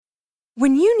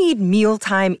When you need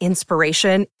mealtime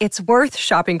inspiration, it's worth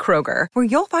shopping Kroger, where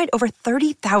you'll find over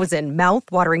 30,000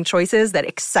 mouth-watering choices that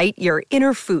excite your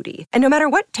inner foodie. And no matter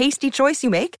what tasty choice you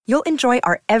make, you'll enjoy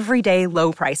our everyday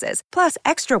low prices, plus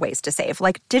extra ways to save,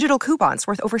 like digital coupons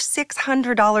worth over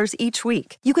 $600 each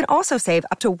week. You can also save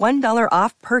up to $1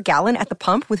 off per gallon at the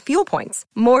pump with fuel points.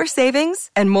 More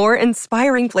savings and more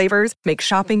inspiring flavors make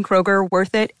shopping Kroger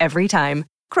worth it every time.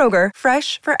 Kroger,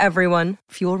 fresh for everyone.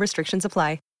 Fuel restrictions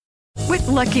apply. With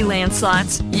Lucky Land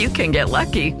Slots, you can get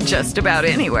lucky just about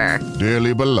anywhere.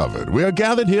 Dearly beloved, we are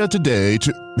gathered here today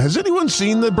to... Has anyone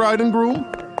seen the bride and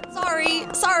groom?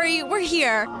 Sorry, we're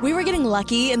here. We were getting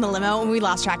lucky in the limo and we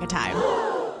lost track of time.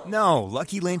 No,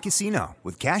 Lucky Land Casino,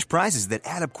 with cash prizes that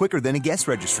add up quicker than a guest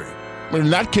registry. In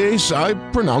that case, I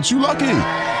pronounce you lucky.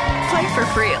 Play for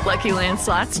free at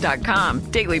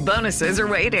LuckyLandSlots.com. Daily bonuses are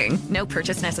waiting. No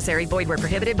purchase necessary. Void where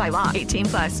prohibited by law.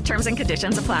 18+. Terms and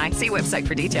conditions apply. See website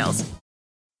for details.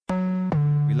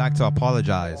 We like to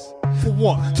apologize. For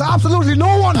what? To absolutely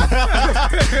no one.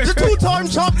 The two-time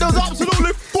champ does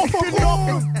absolutely fucking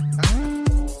nothing.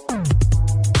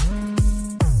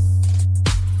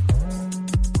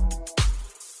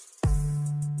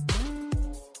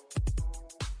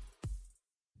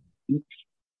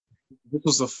 This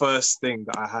was the first thing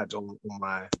that I had on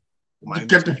my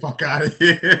Get the fuck out of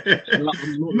here.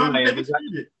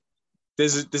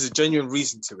 There's a genuine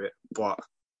reason to it, but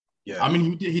yeah. I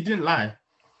mean, he didn't lie.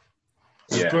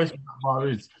 Yeah.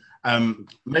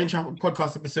 Main Channel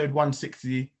Podcast episode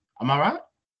 160. Am I right?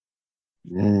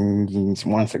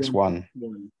 161.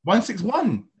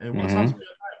 161.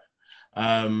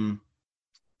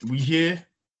 We hear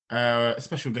a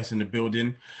special guest in the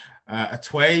building. A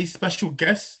Tway special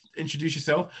guest. Introduce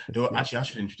yourself. Actually, I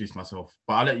should introduce myself,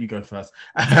 but I'll let you go first.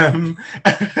 The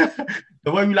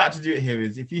way we like to do it here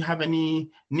is if you have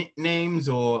any nicknames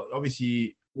or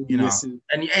obviously, you know,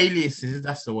 any aliases,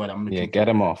 that's the word I'm looking for. Get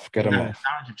them off. Get them off.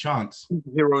 Now's your chance.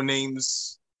 Hero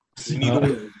names.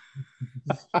 I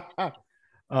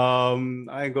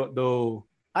ain't got no.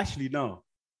 Actually, no.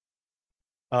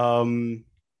 Some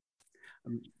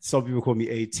people call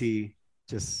me AT,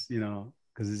 just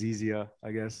because it's easier,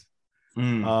 I guess.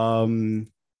 I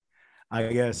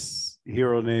guess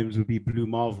hero names would be Blue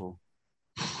Marvel.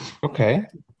 Okay.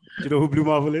 Do you know who Blue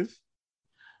Marvel is?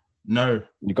 No.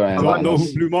 You got I don't know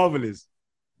who Blue Marvel is.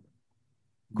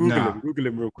 Google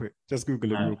him real quick. Just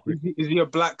Google him real quick. Is he a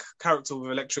black character with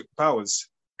electric powers?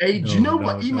 Hey, do you know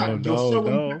what, Emac?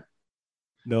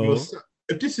 No.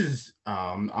 If this is,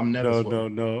 I'm never.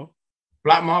 No.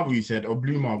 Black Marvel, you said, or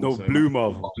Blue Marvel? No, Blue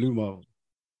Marvel. Blue Marvel.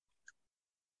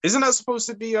 Isn't that supposed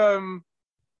to be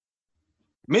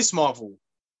Miss Marvel?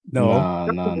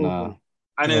 No.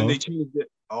 And then they changed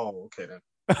it. Oh, okay then.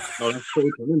 No, that's cool,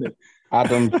 isn't it?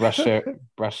 Adam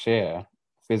Brashear,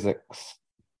 physics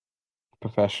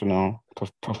professor,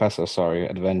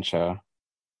 adventurer,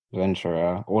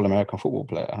 all-American football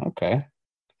player. Okay.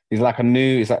 He's like a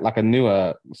newer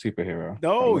superhero.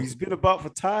 No, he's been about for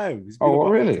time.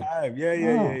 Really?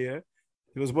 Yeah.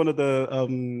 He was one of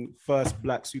the first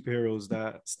black superheroes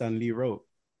that Stan Lee wrote.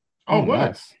 Oh,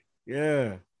 nice.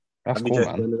 Yeah. That's cool,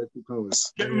 man.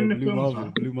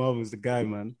 Blue Marvel's the guy,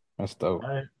 man. That's dope.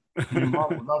 Blue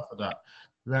Marvel, love for that.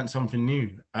 Learned something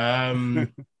new. I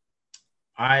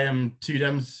am Two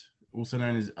Dems, also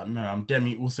known as I'm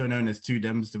Demi, also known as Two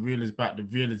Dems. The real is back. The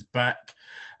real is back.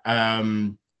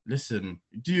 Listen,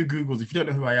 do your Googles. If you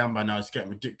don't know who I am by now, it's getting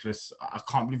ridiculous. I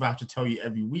can't believe I have to tell you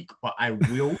every week, but I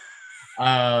will.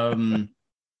 The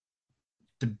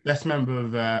best member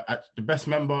of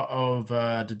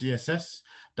the DSS,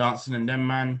 Dancing and Them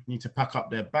Man, need to pack up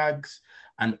their bags,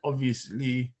 and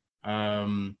obviously, I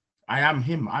am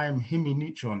him. I am Himi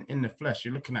Neutron in the flesh.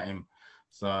 You're looking at him,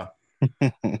 so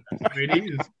that's what it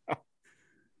is.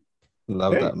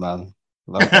 Love that, man.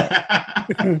 Love that.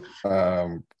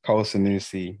 Cole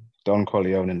Sanusi, Don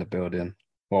Corleone in the building.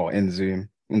 Well, in the Zoom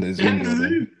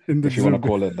building, if you want to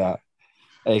call it that.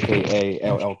 AKA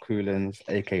LL Coolins,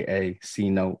 AKA C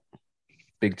Note,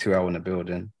 Big 2L in the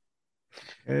building.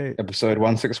 Hey. Episode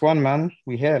 161, man.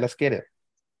 We here. Let's get it.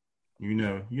 You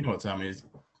know what time it is.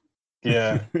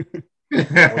 Yeah. What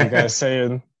you guys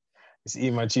saying? It's E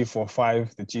my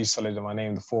G45. The G solid in my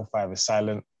name. The 45 is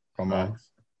silent. Come on.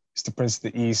 It's the Prince of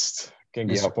the East,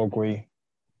 Genghis Bogwe,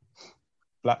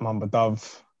 Black Mamba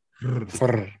Dove,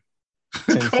 Tinfoil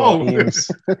Eames,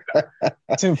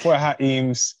 Tinfoil Hat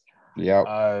Eames. Yep.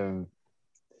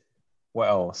 What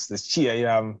else? There's Cheetah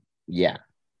Yam. Yeah.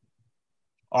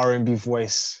 R&B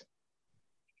voice.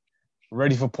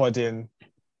 Ready for podding.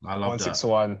 I love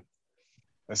 161. That.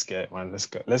 Let's get it, man. Let's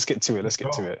go. Let's get to it. Let's go.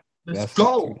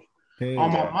 Hey,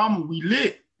 on my mama, we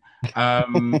lit. Okay.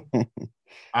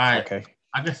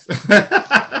 I guess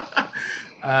the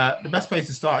best place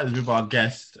to start is with our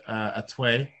guest,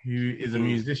 Atway, who is a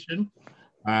musician.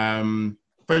 Thank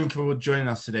you for joining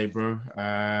us today, bro.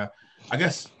 I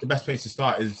guess the best place to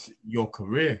start is your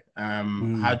career. How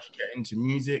did you get into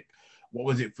music? What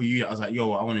was it for you that I was like,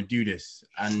 yo, I want to do this?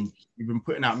 And you've been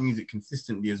putting out music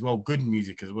consistently as well, good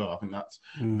music as well. I think that's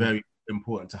very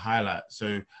important to highlight.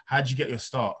 So how did you get your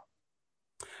start?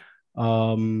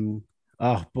 Oh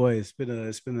boy, it's been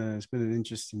an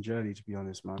interesting journey, to be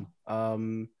honest, man.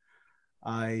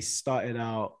 I started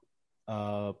out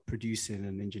producing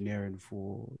and engineering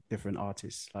for different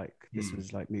artists. Like this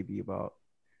was like maybe about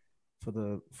for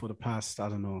the past, I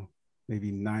don't know,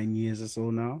 maybe 9 years or so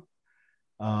now.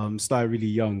 Started really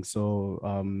young, so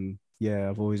yeah,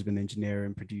 I've always been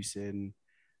engineering, producing.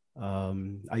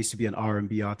 I used to be an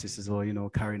R&B artist as well, you know,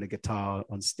 carrying a guitar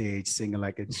on stage, singing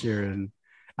like Ed Sheeran.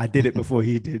 I did it before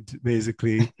he did,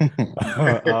 basically.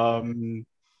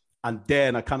 And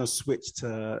then I kind of switched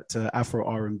to Afro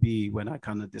R&B when I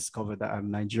kind of discovered that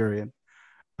I'm Nigerian.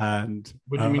 And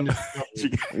what do you mean?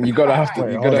 You gotta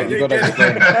explain. You're gonna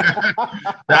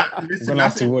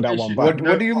have to rule that one back.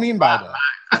 What do you mean by that?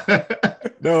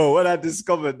 No, when I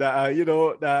discovered that, I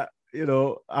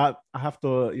have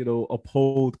to,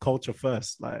 uphold culture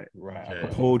first, like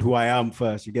uphold who I am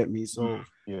first. You get me? So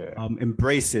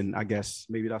embracing, I guess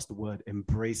maybe that's the word,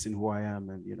 embracing who I am,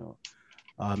 and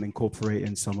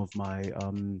incorporating some of my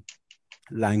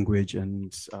language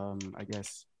and I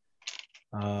guess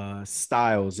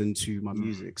styles into my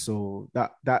music. So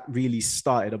that really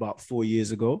started about 4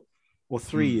 years ago, or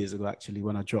 3 years ago actually,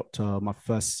 when I dropped my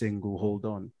first single, Hold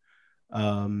On.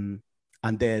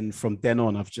 And then from then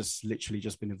on, I've just literally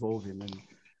been evolving, and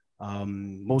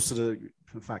most of in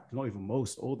fact, not even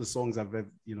most, all the songs I've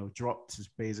dropped is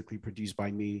basically produced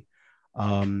by me.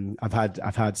 I've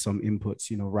had some inputs,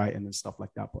 writing and stuff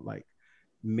like that, but like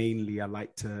mainly I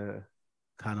like to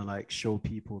kind of like show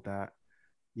people that,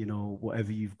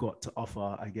 whatever you've got to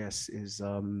offer, I guess, is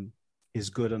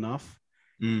good enough.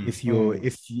 If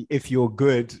you're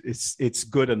good, it's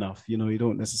good enough. You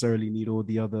don't necessarily need all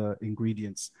the other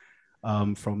ingredients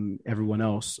from everyone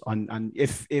else. And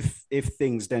if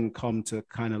things then come to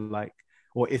kind of like,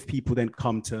 or if people then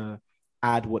come to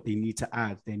add what they need to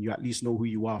add, then you at least know who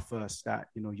you are first, that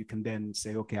you can then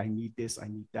say, okay, I need this, I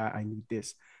need that, I need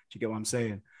this. Do you get what I'm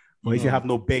saying? But if you have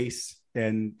no base,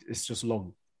 then it's just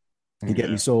long. You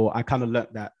get me? So I kind of learned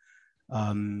that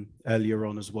earlier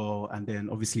on as well. And then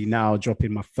obviously now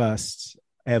dropping my first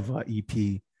ever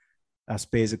EP, that's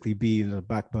basically been a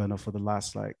back burner for the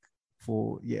last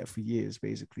for years,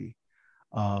 basically.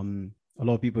 A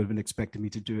lot of people have been expecting me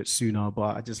to do it sooner,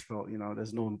 but I just felt,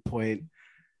 there's no point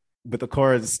with the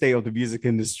current state of the music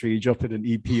industry. Dropping an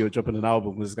EP or dropping an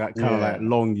album was kind of like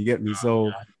long, you get me?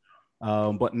 So,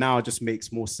 but now it just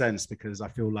makes more sense, because I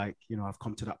feel like, I've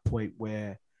come to that point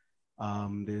where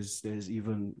there's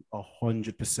even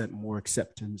 100% more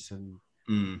acceptance and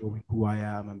knowing who I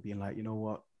am and being like, you know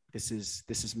what, this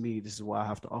is me, this is what I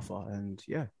have to offer. And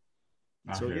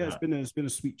it's been a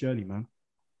sweet journey, man.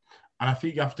 And I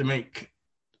think you have to make,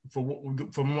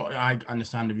 from what I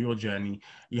understand of your journey,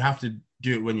 you have to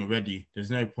do it when you're ready.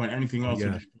 There's no point anything else if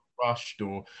you're rushed,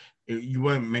 or you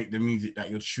won't make the music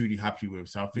that you're truly happy with.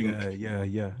 So I think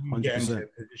 100%. You get into a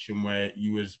position where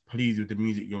you was pleased with the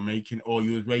music you're making, or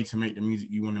you was ready to make the music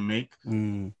you want to make.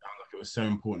 Sounds like it was so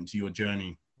important to your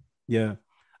journey. Yeah.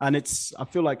 And I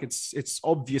feel like it's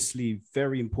obviously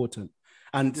very important.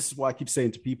 And this is why I keep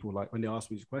saying to people, like when they ask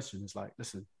me this question, it's like,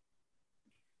 listen,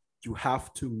 you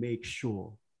have to make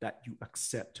sure that you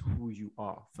accept who you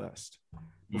are first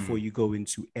before you go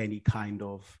into any kind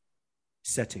of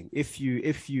setting. If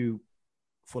you,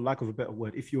 for lack of a better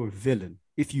word, if you're a villain,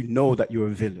 if you know that you're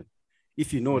a villain,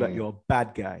 if you know that you're a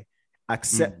bad guy,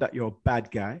 accept that you're a bad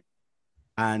guy.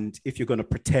 And if you're going to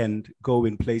pretend, go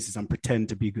in places and pretend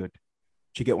to be good.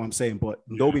 Do you get what I'm saying? But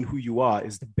knowing who you are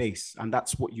is the base. And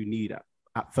that's what you need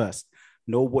at first.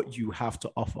 Know what you have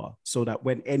to offer, so that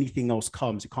when anything else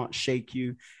comes, it can't shake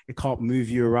you, it can't move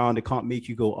you around, it can't make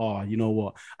you go, oh, you know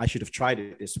what, I should have tried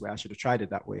it this way, I should have tried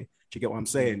it that way. Do you get what I'm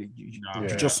saying? You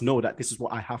just know that this is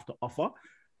what I have to offer,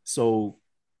 so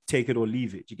take it or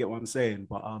leave it. Do you get what I'm saying?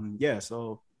 But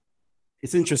so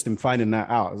it's interesting finding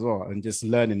that out as well, and just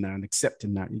learning that and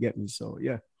accepting that. You get me? So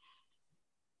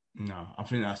no, I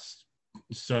think that's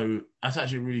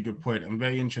actually a really good point, and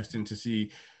very interesting to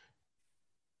see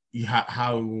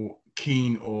how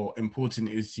keen or important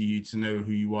it is to you to know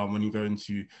who you are when you go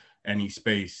into any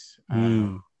space.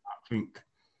 I think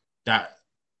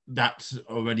that's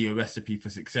already a recipe for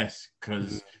success,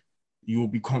 because you'll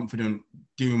be confident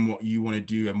doing what you want to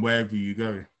do and wherever you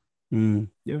go.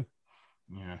 Yeah.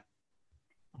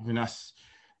 I think that's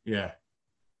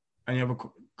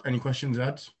Any questions,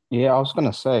 Ed? Yeah, I was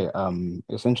gonna say,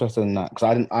 it's interesting that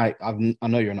because I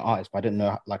know you're an artist, but I didn't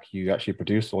know like you actually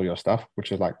produce all your stuff,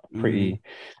 which is like pretty.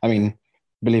 I mean,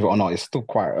 believe it or not, it's still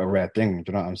quite a rare thing.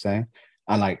 Do you know what I'm saying?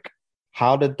 And like,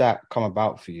 how did that come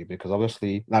about for you? Because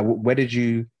obviously, like, where did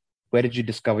you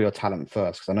discover your talent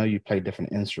first? Because I know you play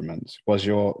different instruments. Was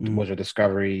your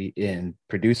discovery in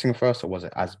producing first, or was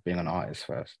it as being an artist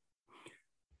first?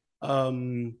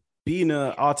 Being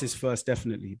an artist first,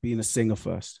 definitely. Being a singer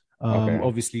first.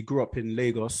 Obviously, grew up in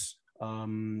Lagos,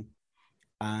 and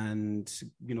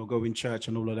go in church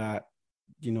and all of that.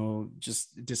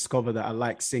 Just discover that I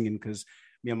like singing because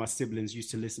me and my siblings used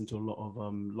to listen to a lot of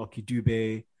Lucky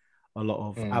Dube, a lot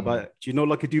of ABBA. Do you know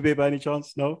Lucky Dube by any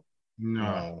chance? No.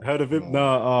 Heard of him?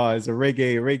 No. He's a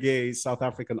reggae South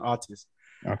African artist.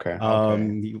 Okay.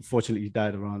 He unfortunately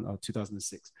died around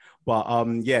 2006. But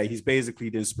he's basically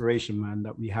the inspiration, man,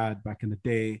 that we had back in the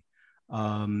day.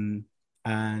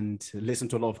 And listen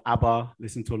to a lot of ABBA,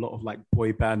 listen to a lot of like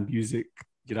boy band music,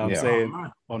 you know what I'm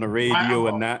saying? On the radio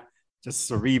and that.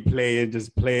 Just replaying,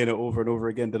 just playing it over and over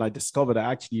again. Then I discovered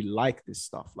I actually like this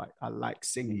stuff. Like I like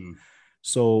singing.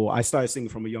 So I started singing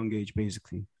from a young age,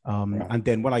 basically. And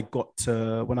then when I got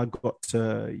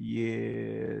to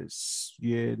year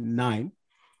 9,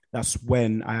 that's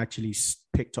when I actually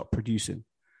picked up producing.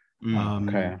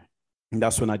 And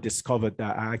that's when I discovered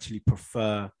that I actually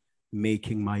prefer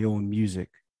making my own music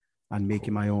and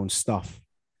making my own stuff.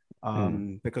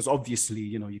 Because obviously,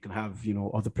 you can have,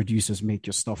 other producers make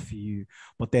your stuff for you,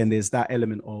 but then there's that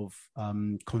element of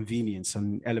convenience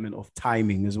and element of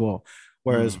timing as well.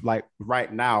 Whereas like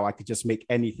right now, I could just make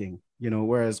anything,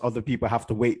 whereas other people have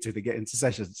to wait till they get into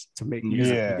sessions to make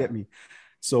music, you get me?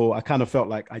 So I kind of felt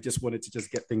like I just wanted to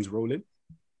just get things rolling.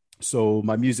 So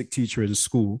my music teacher in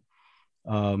school,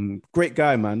 great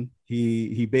guy, man.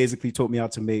 He basically taught me how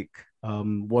to make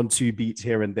 1-2 beats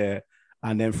here and there.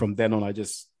 And then from then on, I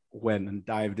just went and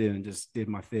dived in and just did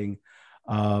my thing.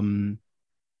 And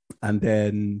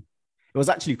then it was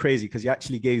actually crazy because he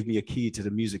actually gave me a key to the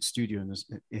music studio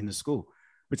in the school,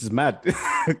 which is mad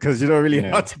because you don't really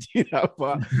know how to do that.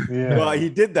 But he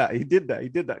did that. He did that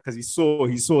because he saw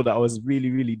that I was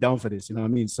really, really down for this. You know what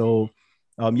I mean? So,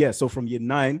 so from year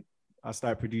 9, I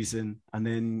started producing, and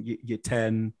then year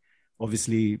 10,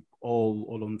 obviously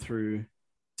all on through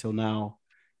till now.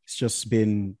 It's just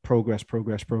been progress.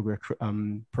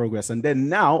 And then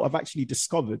now I've actually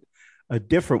discovered a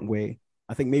different way.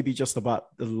 I think maybe just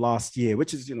about the last year,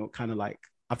 which is, kind of like,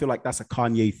 I feel like that's a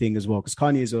Kanye thing as well. Because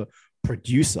Kanye is a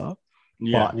producer,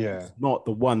 but not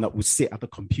the one that will sit at the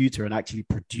computer and actually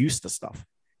produce the stuff.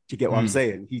 Do you get what I'm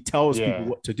saying? He tells people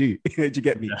what to do. Do you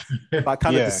get me? But I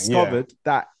kind of discovered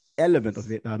that element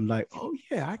of it. I'm like, oh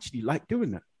yeah, I actually like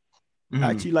doing that. I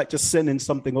actually like just sending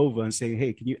something over and saying,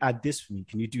 hey, can you add this for me?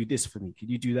 Can you do this for me? Can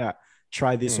you do that?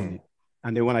 Try this on it.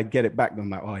 And then when I get it back, I'm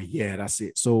like, oh yeah, that's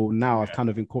it. So now I've kind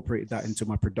of incorporated that into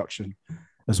my production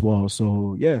as well.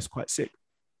 So yeah, it's quite sick.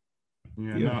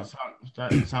 No,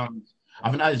 that sounds. I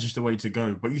think that is just the way to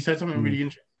go. But you said something really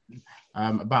interesting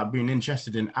about being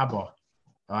interested in ABBA.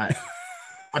 Like,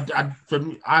 for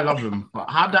me, I love them. But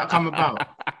how'd that come about?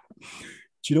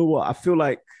 Do you know what? I feel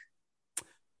like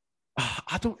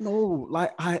I don't know.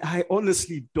 Like I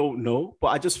honestly don't know. But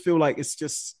I just feel like it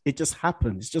just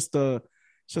happened. It's just a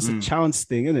chance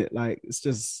thing, isn't it? Like it's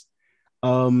just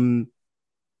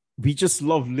we just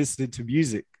love listening to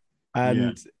music,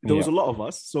 and there was a lot of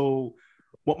us. So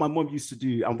what my mom used to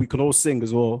do, and we could all sing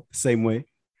as well, the same way.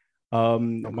 My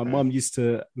mom used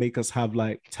to make us have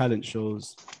like talent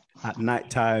shows at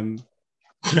nighttime,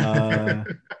 and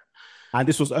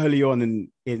this was early on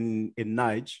in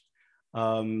Nige.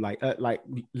 Like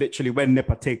literally when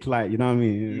Nepa take light, you know what I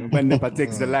mean? When Nepa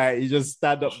takes the light, you just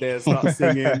stand up there, start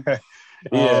singing.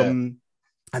 And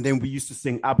then we used to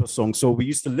sing ABBA songs. So we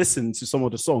used to listen to some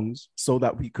of the songs so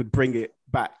that we could bring it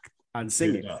back and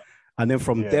sing it. And then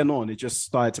from then on, it just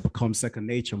started to become second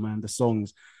nature, man. The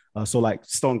songs. So like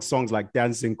songs like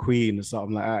Dancing Queen or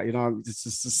something like that, it's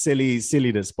just a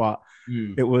silliness, but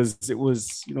it was,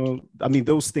 I mean,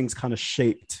 those things kind of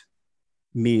shaped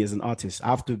me as an artist. I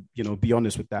have to, be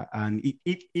honest with that. And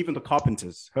even the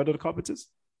Carpenters, heard of the Carpenters?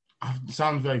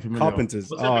 Sounds very familiar.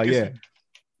 Carpenters. Oh yeah.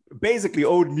 Basically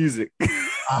old music.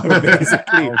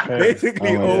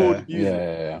 Basically old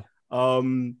music.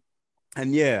 And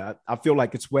I feel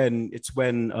like it's when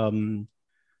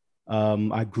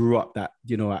I grew up that,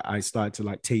 I started to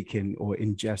like take in or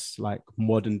ingest like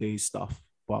modern day stuff,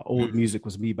 but old music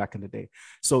was me back in the day.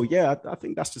 So I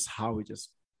think that's just how it just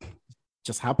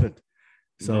just happened.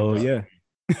 So yeah.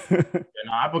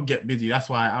 I will get busy. That's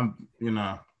why I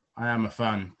am a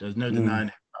fan. There's no denying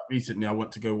it. Recently, I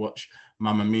went to go watch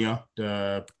Mamma Mia,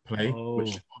 the play,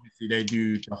 which obviously they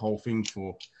do the whole thing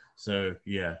for. So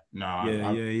yeah,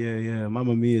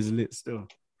 Mamma Mia is lit still.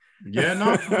 Yeah,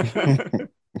 no.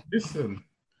 Listen.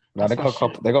 No, they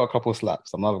got a couple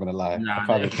slaps. I'm not gonna lie. I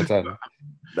can't pretend.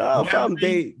 No, fam,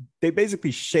 they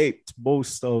basically shaped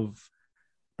most of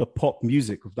the pop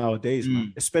music of nowadays,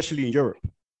 man, especially in Europe.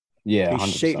 Yeah, they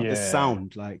 100%. shaped the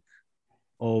sound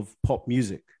of pop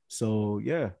music. So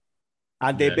yeah,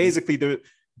 and they're basically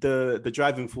the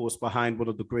driving force behind one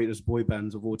of the greatest boy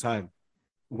bands of all time,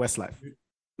 Westlife.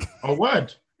 A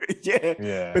word.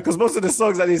 Yeah. Because most of the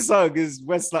songs that they sung is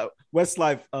Westlife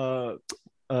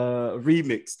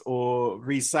remixed or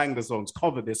re-sang the songs,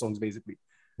 covered their songs basically.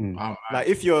 Like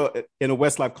if you're in a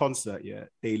Westlife concert,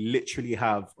 they literally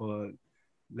have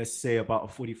let's say about a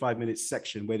 45-minute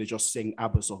section where they just sing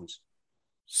ABBA songs.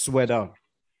 Swear down.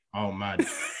 Oh man.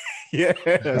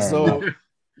 So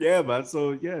yeah, man.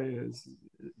 So yeah.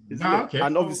 It's okay.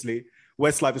 And obviously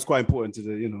Westlife is quite important to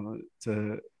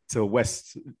the to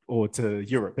West or to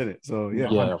Europe, isn't it? So yeah,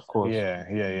 of course. Yeah.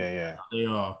 They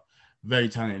are very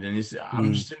talented, and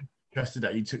I'm just interested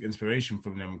that you took inspiration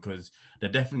from them, because they're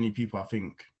definitely people I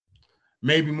think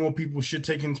maybe more people should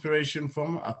take inspiration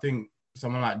from. I think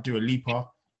someone like Dua Lipa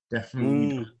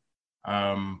definitely.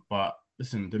 But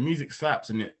listen, the music slaps,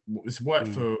 and it's worked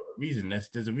for a reason.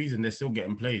 There's a reason they're still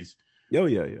getting plays. Yeah.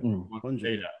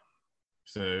 Say that.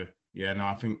 So yeah, no,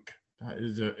 I think that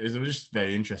is just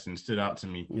very interesting. Stood out to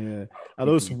me. Yeah, and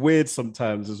it was weird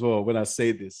sometimes as well when I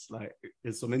say this. Like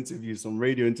in some interviews, some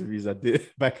radio interviews I did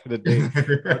back in the day,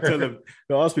 I tell them,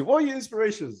 they'll ask me, "What are your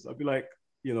inspirations?" I'll be like,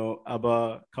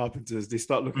 ABBA, Carpenters. They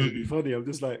start looking at me funny. I'm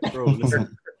just like, bro,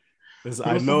 listen.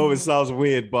 I know it sounds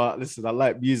weird, but listen, I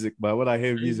like music, but when I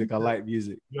hear music, I like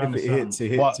music. If it hits,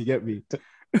 it hits. You get me?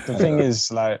 The thing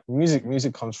is, like,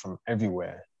 music comes from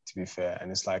everywhere, to be fair.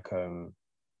 And it's like you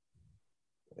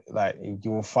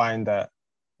will find that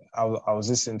I was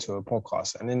listening to a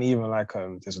podcast, and then even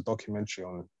there's a documentary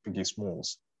on Biggie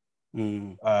Smalls.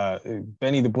 Benny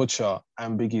the Butcher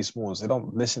and Biggie Smalls, they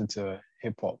don't listen to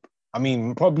hip-hop. I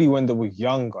mean, probably when they were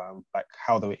younger, like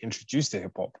how they were introduced to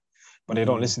hip-hop, but they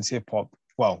don't listen to hip-hop.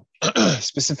 Well,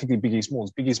 specifically Biggie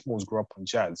Smalls. Biggie Smalls grew up on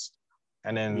jazz.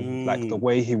 And then like the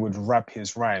way he would rap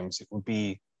his rhymes, it would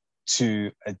be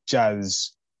to a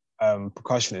jazz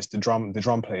percussionist, the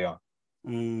drum player.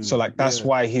 So like that's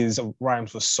why his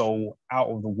rhymes were so out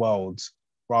of the world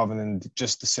rather than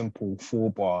just the simple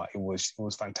 4-bar. It was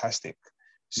fantastic.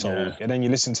 So and then you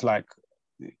listen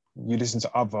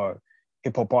to other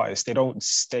hip-hop artists, they don't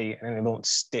stay and they don't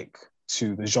stick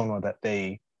to the genre that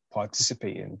they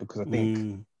participate in, because I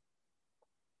think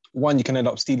one, you can end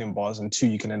up stealing bars, and two,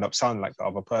 you can end up sounding like the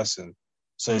other person.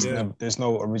 So there's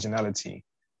no originality.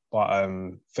 But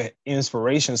for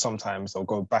inspiration, sometimes they'll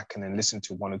go back and then listen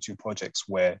to one or two projects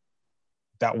where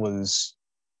that was,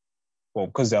 well,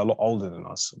 because they're a lot older than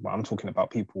us, but I'm talking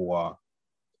about people who are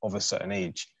of a certain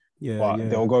age.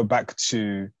 They'll go back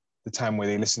to the time where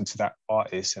they listen to that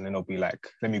artist, and then they'll be like,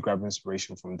 let me grab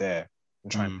inspiration from there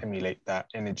and try and emulate that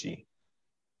energy.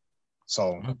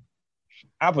 So,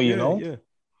 ABBA,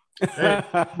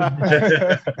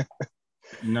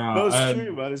 No, it's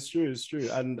true, man. It's true.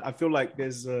 And I feel like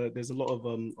there's a lot of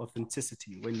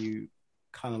authenticity when you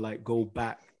kind of like go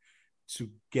back to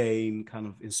gain kind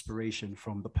of inspiration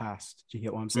from the past. Do you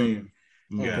get what I'm saying?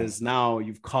 Because now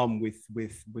you've come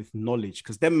with knowledge.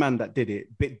 Because them man that did it,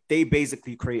 they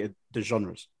basically created the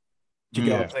genres. Do you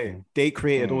get what I'm saying? They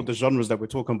created all the genres that we're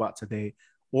talking about today.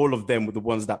 All of them were the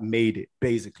ones that made it,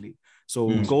 basically. So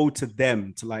go to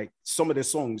them to like some of their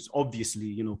songs,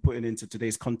 obviously, putting into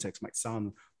today's context might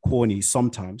sound corny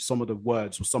sometimes, some of the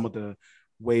words or some of the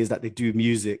ways that they do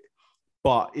music.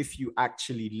 But if you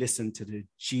actually listen to the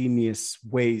genius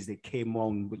ways they came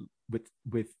on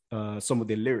with some of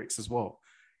their lyrics as well,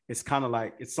 it's kind of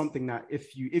like, it's something that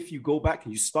if you go back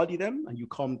and you study them and you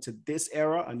come to this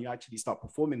era and you actually start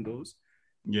performing those,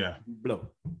 blow.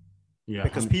 Yeah.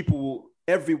 Because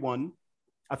everyone,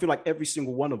 I feel like every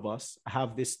single one of us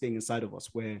have this thing inside of us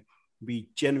where we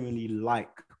genuinely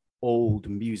like old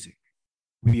music.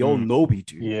 We all know we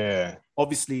do. Yeah.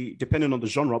 Obviously, depending on the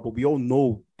genre, but we all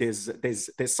know there's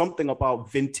something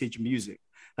about vintage music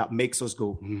that makes us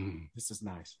go, this is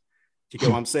nice. Do you get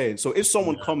what I'm saying? So if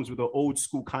someone comes with an old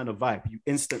school kind of vibe, you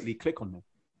instantly click on them.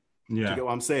 Yeah. Do you get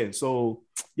what I'm saying? So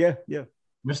yeah.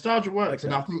 Nostalgia works.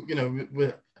 Like, and I think,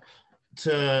 we're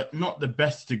to not the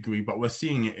best degree, but we're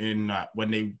seeing it in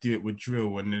when they do it with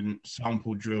drill and then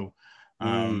sample drill.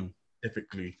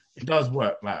 specifically. It does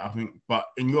work, like I think, but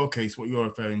in your case, what you're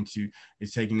referring to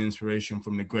is taking inspiration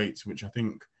from the greats, which I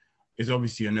think is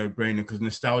obviously a no-brainer because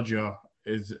nostalgia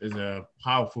is a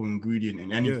powerful ingredient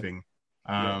in anything.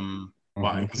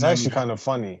 But it's actually kind of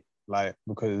funny, like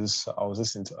because I was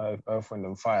listening to Earth, Wind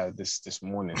and Fire this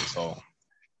morning, so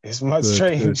it's much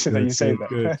strange that you say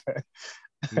that.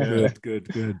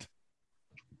 Good.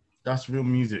 That's real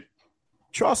music.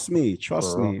 Trust me.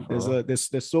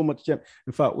 There's so much gem.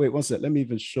 In fact, wait one sec. Let me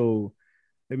show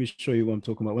you what I'm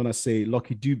talking about. When I say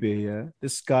Lucky Dube, yeah,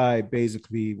 this guy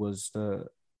basically was the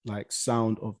like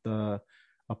sound of the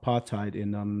apartheid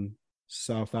in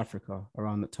South Africa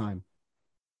around that time.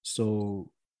 So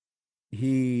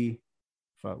in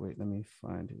fact, wait, let me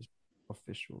find his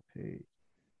official page.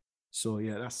 So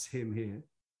yeah, that's him here.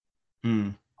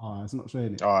 Oh, it's not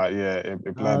showing it. Yeah,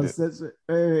 it blended.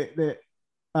 Wait.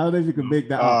 I don't know if you can make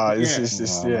that up.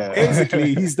 Yeah.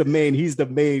 Basically, he's the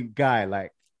main guy,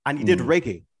 like, and he did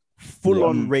reggae, full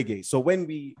on reggae. So when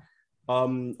we,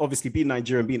 obviously being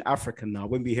Nigerian, being African now,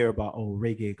 when we hear about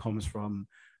reggae comes from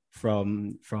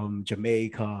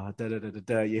Jamaica,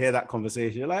 you hear that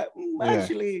conversation, you're like,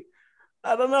 actually,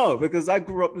 I don't know, because I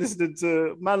grew up listening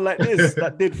to man like this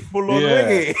that did full on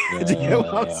reggae. Do you get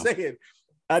what I'm saying?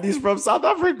 And he's from South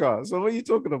Africa. So what are you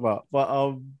talking about?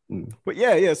 But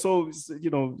yeah. So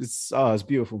it's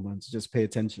beautiful, man. To just pay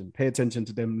attention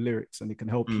to them lyrics, and it can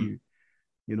help you,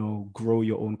 grow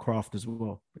your own craft as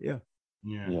well. But yeah.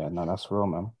 No, that's real,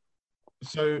 man.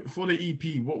 So for the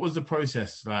EP, what was the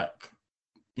process like?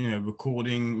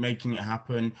 Recording, making it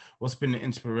happen. What's been the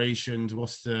inspirations?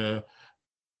 What's the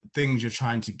things you're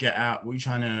trying to get at? What are you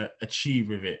trying to achieve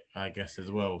with it? I guess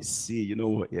as well. See, you know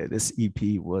what? Yeah, this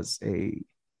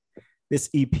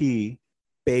EP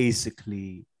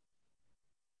basically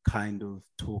kind of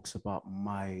talks about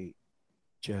my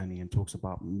journey and talks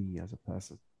about me as a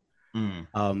person.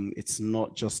 It's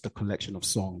not just a collection of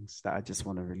songs that I just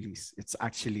want to release. It's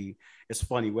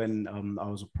funny when I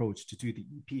was approached to do the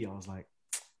EP, I was like,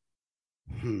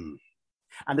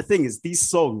 And the thing is, these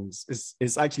songs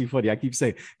is actually funny. I keep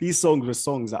saying these songs were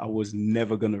songs that I was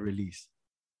never going to release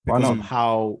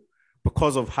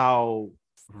because of how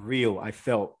real I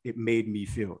felt it made me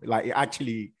feel. Like it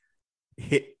actually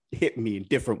hit me in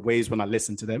different ways when I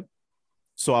listened to them.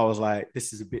 So I was like,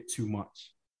 this is a bit too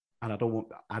much, and I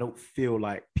don't feel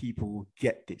like people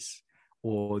get this,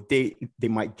 or they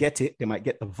might get it, they might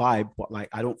get the vibe, but like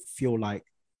I don't feel like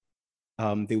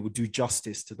they will do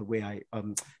justice to the way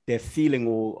their feeling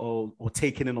or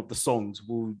taking in of the songs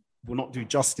will not do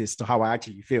justice to how I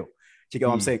actually feel. Do you get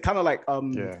what I'm saying? Kind of like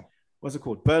what's it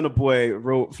called? Burna Boy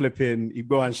wrote flipping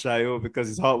Igbo and Shayo because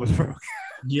his heart was broken.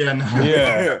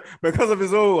 Because of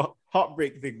his whole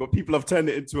heartbreak thing, but people have turned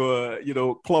it into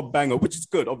a club banger, which is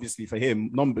good, obviously for him.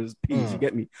 Numbers, P's, you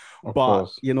get me. But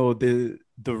course. The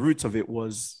root of it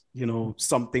was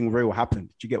something real happened.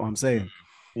 Do you get what I'm saying?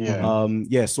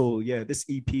 So this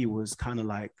EP was kind of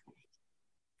like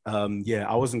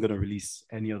I wasn't gonna release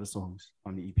any other songs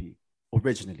on the EP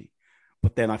originally.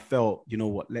 But then I felt, you know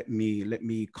what, let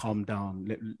me calm down.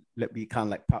 Let me kind of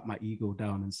like pat my ego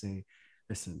down and say,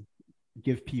 listen,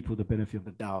 give people the benefit of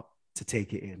the doubt to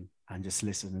take it in and just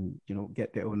listen and,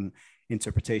 get their own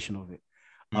interpretation of it.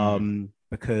 And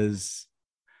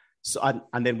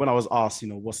then when I was asked,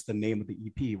 what's the name of the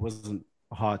EP, it wasn't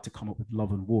hard to come up with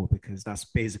Love and War, because that's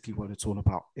basically what it's all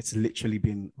about. It's literally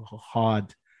been a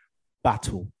hard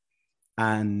battle.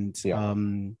 And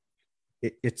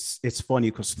it's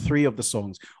funny because 3 of the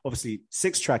songs, obviously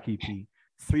 6-track EP,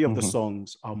 3 of the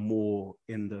songs are more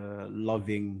in the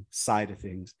loving side of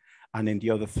things, and then the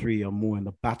other 3 are more in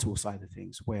the battle side of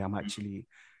things, where I'm actually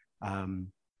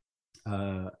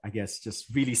I guess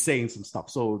just really saying some stuff.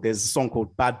 So there's a song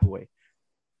called Bad Boy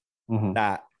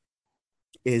that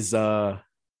is oh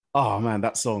man,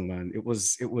 that song, man, it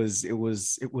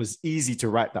was easy to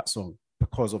write that song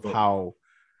because of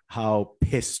how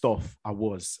pissed off I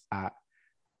was at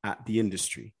the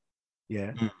industry.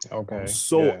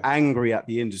 Angry at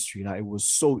the industry that it was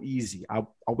so easy. I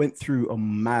went through a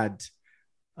mad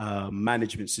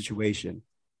management situation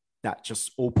that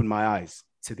just opened my eyes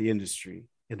to the industry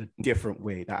in a different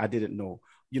way that I didn't know.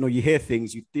 You hear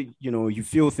things, you think, you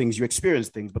feel things, you experience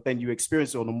things, but then you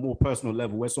experience it on a more personal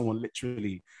level where someone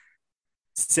literally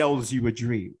sells you a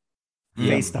dream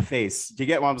face to face. Do you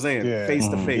get what I'm saying? Face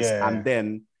to face. And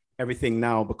then everything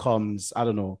now becomes, I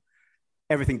don't know,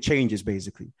 everything changes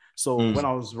basically. So when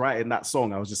I was writing that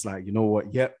song, I was just like, you know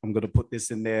what? Yep, I'm going to put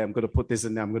this in there. I'm going to put this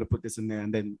in there. I'm going to put this in there.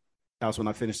 And then that's when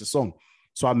I finished the song.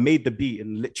 So I made the beat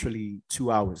in literally 2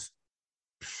 hours.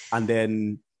 And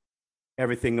then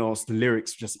everything else, the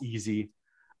lyrics, just easy.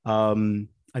 And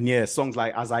And yeah, songs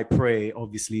like As I Pray,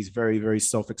 obviously, is very, very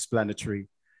self-explanatory.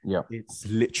 Yeah. It's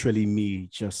literally me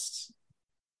just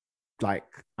like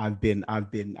I've been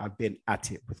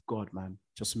at it with God, man.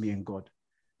 Just me and God.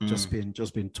 Just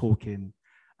been talking.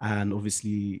 And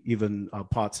obviously, even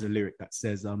parts of the lyric that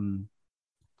says,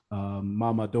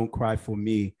 Mama, don't cry for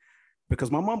me.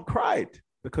 Because my mom cried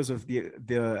because of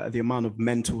the amount of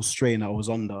mental strain I was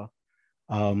under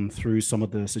through some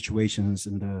of the situations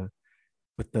and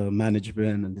with the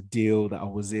management and the deal that I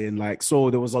was in. Like, so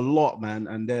there was a lot, man.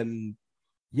 And then,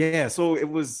 yeah, so it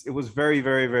was very,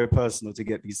 very, very personal to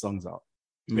get these songs out.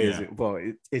 Yeah. Well,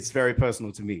 it's very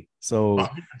personal to me. So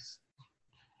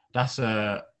that's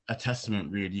a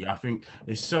testament, really. I think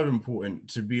it's so important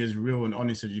to be as real and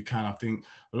honest as you can. I think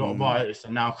a lot of artists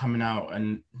are now coming out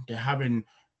and they're having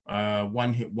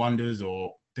one-hit wonders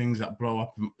or things that blow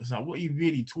up. It's like, what are you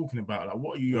really talking about? Like,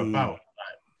 what are you about?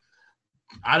 Like,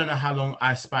 I don't know how long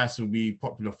Ice Spice will be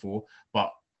popular for,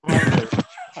 but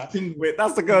I think wait,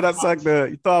 that's the girl that sang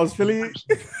you thought I was Philly?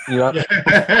 Yeah.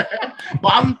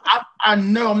 But I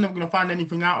know I'm never gonna find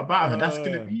anything out about her. That's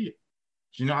gonna be it.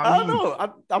 Do you know what I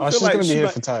mean? I feel she's like gonna be here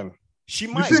for time. She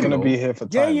might. She's gonna be here for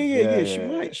time. Yeah. She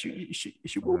might.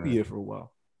 She will be here for a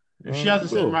while. If she has the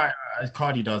same right as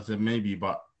Cardi does, then maybe.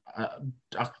 But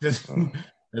there's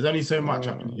only so much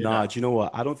I can hear. Nah, do you know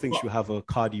what? I don't think she'll have a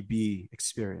Cardi B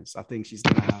experience. I think she's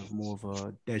gonna have more of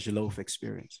a Deja Loaf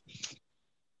experience.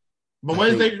 But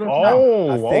where's Deja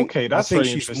Loaf now? Okay, that's I think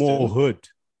very she's more hood.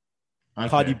 Okay.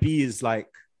 Cardi B is like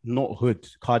not hood.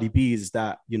 Cardi B is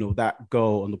that, you know, that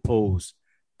girl on the poles,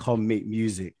 come make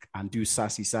music and do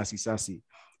sassy.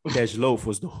 Deja Loaf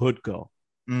was the hood girl.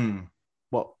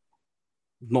 But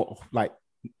not like,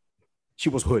 she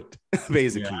was hood,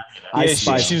 basically. Ice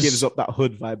Spice gives up that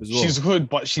hood vibe as well. She's hood,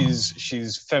 but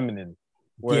she's feminine.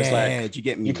 Whereas like, do you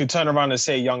get me? You could turn around and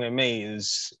say Young M.A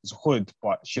is hood,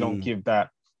 but she don't give that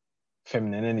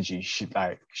feminine energy. She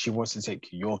wants to take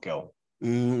your girl.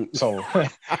 So you know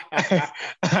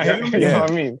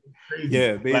what I mean?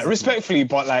 Yeah, like, respectfully,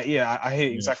 but like, yeah, I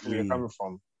hear exactly where you're coming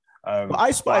from. But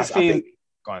Ice Spice,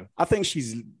 I think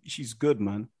she's good,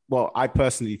 man. Well, I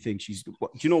personally think she's good. Do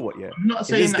you know what? Yeah, I'm not in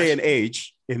saying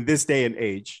this day and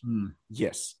age,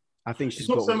 yes, I think she's. It's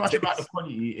not so much about the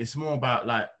quality; it's more about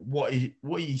like what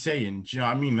are you saying? Do you know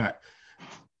what I mean? Like,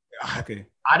 okay,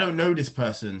 I don't know this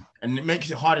person, and it makes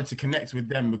it harder to connect with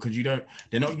them because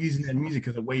they're not using their music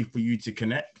as a way for you to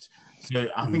connect. So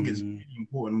I think it's really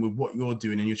important with what you're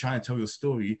doing and you're trying to tell your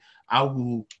story.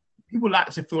 People like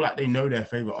to feel like they know their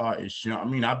favorite artist. You know what I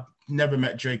mean? I've never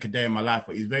met Drake a day in my life,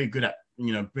 but he's very good at,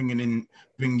 you know, bringing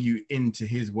you into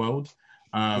his world.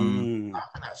 And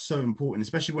that's so important,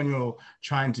 especially when you're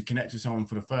trying to connect with someone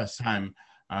for the first time.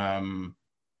 I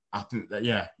think that,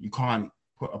 you can't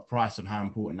put a price on how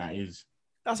important that is.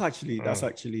 That's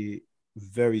actually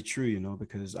very true, you know,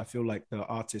 because I feel like the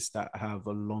artists that have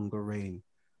a longer reign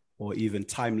or even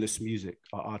timeless music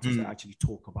are artists that actually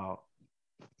talk about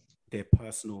their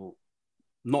personal,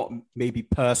 not maybe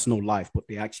personal life, but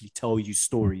they actually tell you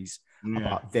stories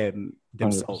about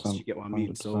themselves. 100%, You get what I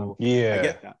mean? 100%. So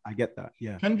I get that.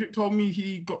 Yeah. Kendrick told me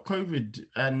he got COVID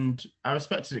and I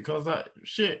respected it because I was like,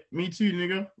 shit, me too,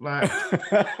 nigga. Like,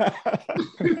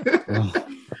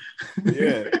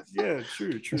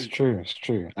 true. It's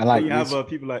true. And like, you have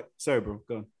people like, sorry, bro,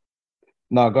 go on.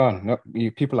 No, go on. No, you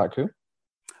people like who?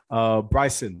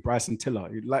 Bryson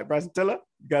Tiller. You like Bryson Tiller?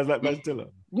 You guys like Bryson Tiller?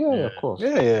 Yeah, of course.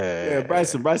 Yeah.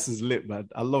 Bryson's lit, man.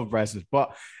 I love Bryson,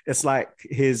 but it's like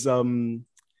his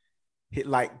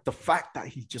like the fact that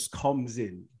he just comes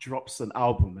in, drops an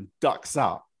album, and ducks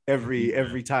out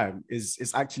every time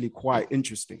is actually quite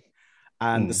interesting.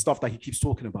 And the stuff that he keeps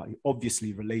talking about,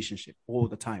 obviously relationship all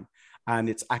the time, and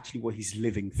it's actually what he's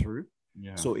living through.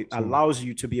 Yeah. So it allows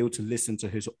you to be able to listen to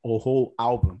his whole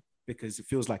album, because it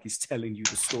feels like he's telling you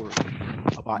the story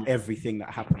about everything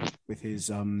that happened with his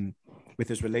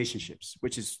relationships,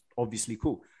 which is obviously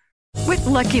cool. With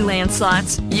Lucky Land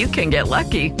Slots, you can get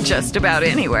lucky just about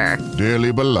anywhere.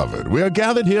 Dearly beloved, we are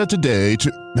gathered here today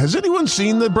to... Has anyone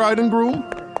seen the bride and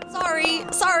groom?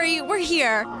 Sorry, we're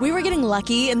here. We were getting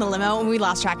lucky in the limo and we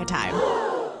lost track of time.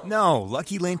 No,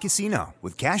 Lucky Land Casino,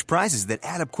 with cash prizes that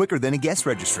add up quicker than a guest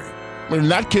registry. In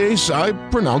that case, I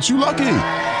pronounce you lucky.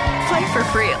 Play for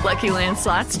free at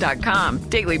LuckyLandSlots.com.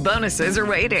 Daily bonuses are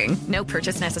waiting. No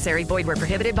purchase necessary. Void where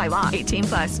prohibited by law.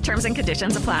 18+. Terms and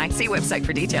conditions apply. See website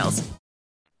for details.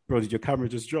 Bro, did your camera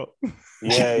just drop?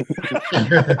 Yeah.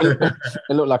 It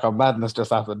looked like a madness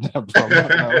just happened.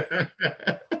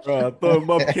 Bro, I thought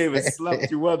Mom came and slapped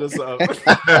you one or something.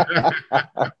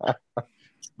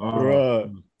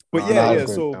 Bro. But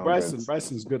so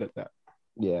Bryson's good at that.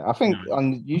 Yeah, I think No.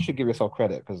 and you should give yourself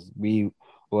credit because we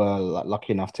were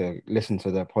lucky enough to listen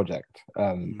to the project.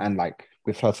 And like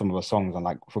we've heard some of the songs, and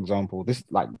like for example, this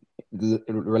like it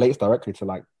relates directly to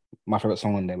like my favorite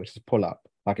song on there, which is Pull Up.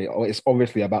 Like it's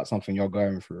obviously about something you're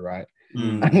going through, right?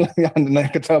 And I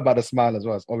could tell by the smile as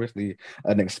well. It's obviously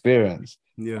an experience.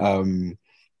 Yeah.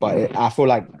 But I feel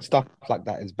like stuff like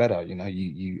that is better. You know,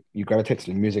 you gravitate to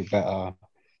the music better,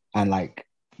 and like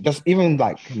just even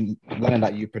like learning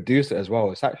that you produce it as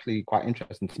well. It's actually quite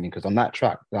interesting to me because on that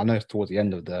track, I know it's towards the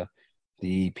end of the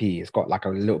EP. It's got like a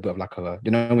little bit of like a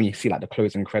when you see like the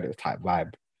closing credits type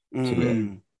vibe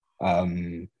to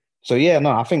it. So yeah, no,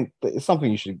 I think that it's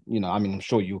something you should. I mean, I'm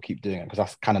sure you'll keep doing it because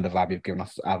that's kind of the vibe you've given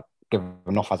us,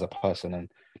 given off as a person, and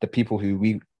the people who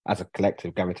we as a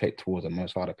collective gravitate towards are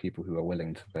most are the people who are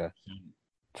willing to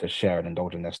share and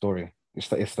indulge in their story.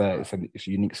 It's a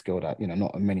unique skill that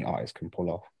not many artists can pull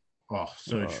off. Oh,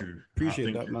 so true.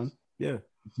 Appreciate that, man. Yeah,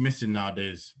 it's missing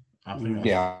nowadays. I think.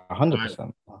 Yeah,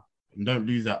 100%. Don't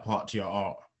lose that part to your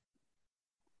art.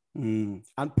 And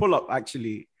Pull Up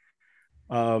actually,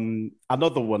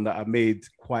 another one that I made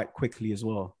quite quickly as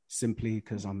well, simply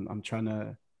because I'm trying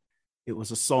to. It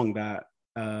was a song that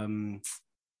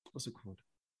what's it called?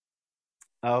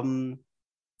 Man,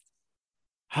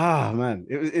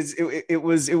 it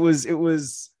was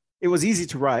easy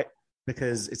to write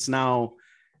because it's now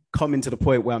coming to the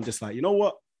point where I'm just like, you know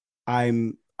what?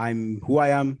 I'm who I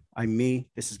am. I'm me.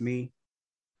 This is me.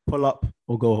 Pull up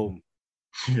or go home.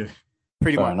 Yeah.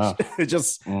 Pretty much.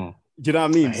 Just, do you know what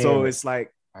I mean? So it's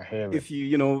like, if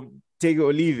you, take it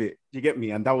or leave it, you get me?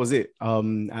 And that was it.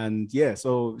 And yeah,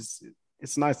 so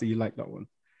it's nice that you like that one.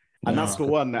 And that's the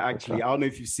one that actually, I don't know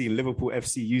if you've seen, Liverpool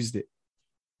FC used it.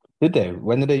 Did they?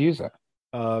 When did they use it?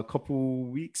 A couple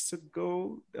weeks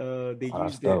ago. They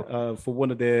used it for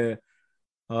one of their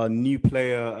new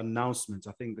player announcements.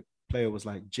 I think the player was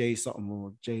like Jay something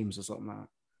or James or something like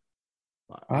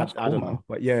that. I don't know.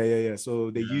 But yeah. So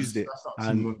they used it.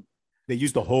 And they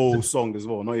used the whole song as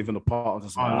well, not even a part of the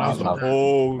song. The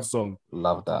whole song.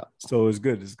 Love that. So it's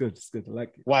good. It's good. I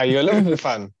like it. Why, you're a Liverpool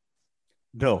fan?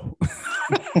 No.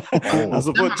 I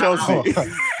support Chelsea.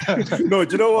 No,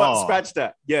 do you know what? Scratch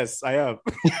that. Yes, I am.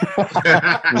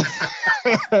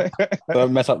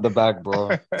 Don't mess up the bag,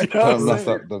 bro. Don't mess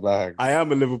up the bag. I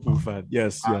am a Liverpool fan.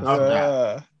 Yes.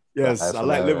 Yes, I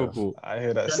like Liverpool. I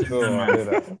hear that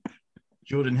still.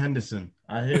 Jordan Henderson.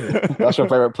 I hear it. That's your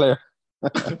favorite player.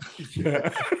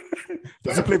 Yeah.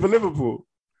 Does he play for Liverpool?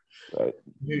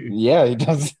 Yeah, he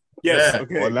does. Yes. Yeah.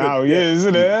 Okay. Well, now he is,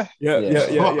 isn't it? Yeah.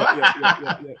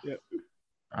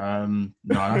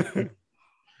 No.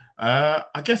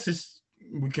 I guess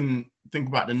we can think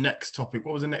about the next topic.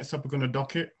 What was the next topic on the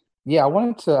docket? Yeah, I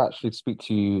wanted to actually speak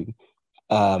to you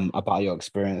about your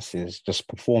experiences just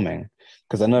performing,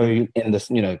 because I know in this,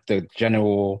 the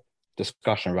general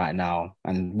discussion right now,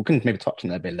 and we can maybe touch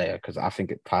on it a bit later because I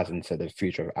think it ties into the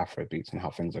future of Afrobeats and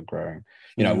how things are growing.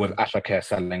 With Ashake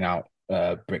selling out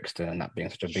Brixton and that being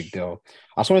such a big deal.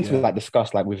 I just wanted to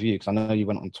discuss with you, because I know you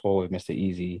went on tour with Mr.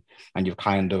 Easy and you've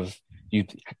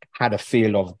had a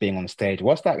feel of being on stage.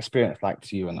 What's that experience like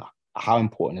to you, and how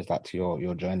important is that to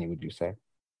your journey, would you say?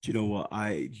 Do you know what?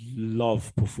 I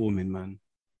love performing, man.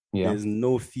 Yeah. There's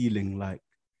no feeling like,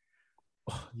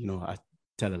 I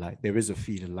tell her there is a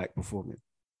feeling like performing.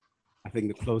 I think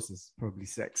the closest probably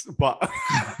sex, but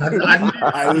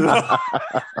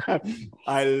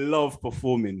I love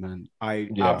performing, man. I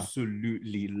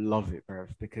absolutely love it, bro,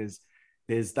 because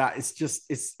there's that. It's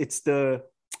the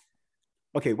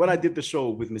okay. When I did the show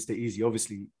with Mr. Easy,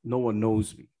 obviously no one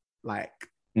knows me,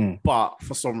 but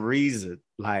for some reason,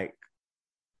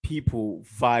 people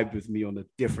vibe with me on a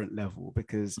different level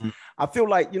because I feel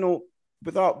like, let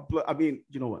me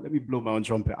blow my own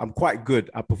trumpet. I'm quite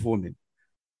good at performing.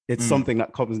 It's something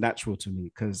that comes natural to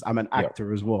me because I'm an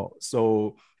actor as well.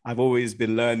 So I've always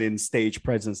been learning stage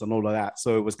presence and all of that.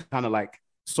 So it was kind of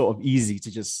sort of easy to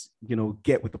just,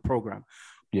 get with the program.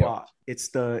 Yeah. But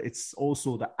it's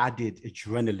also the added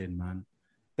adrenaline, man.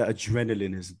 The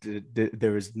adrenaline is,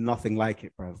 there is nothing like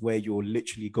it, bruv, where you're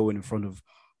literally going in front of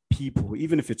people,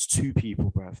 even if it's two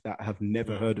people, bruv, that have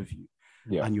never heard of you.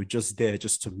 Yeah. And you're just there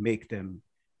just to make them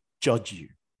judge you.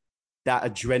 That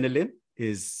adrenaline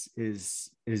is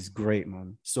great,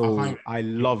 man. So I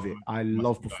love it. I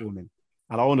love performing,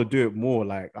 and I want to do it more.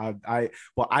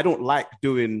 But I don't like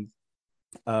doing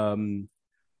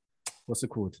what's it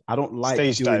called? I don't like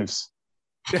stage dives.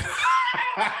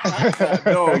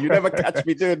 No, you never catch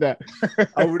me doing that.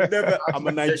 I would never. I'm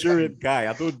a Nigerian guy.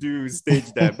 I don't do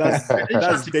stage dive.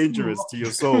 That's dangerous to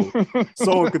your soul.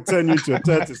 Someone could turn you into a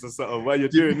tortoise or something while you're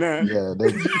doing that. Yeah,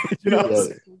 you know.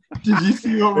 Did you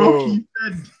see what Rocky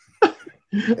said?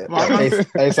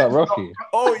 ASAP Rocky.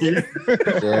 Oh yeah.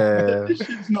 Yeah. This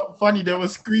shit's not funny. They were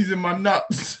squeezing my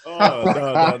nuts.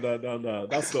 Oh no.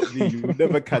 That's not me. You would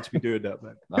never catch me doing that,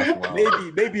 man. That's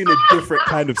wild. Maybe in a different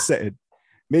kind of setting.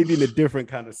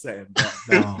 But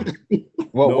no.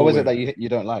 What was it that you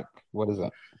don't like? What is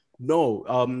it? No,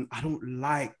 I don't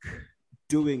like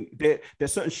doing.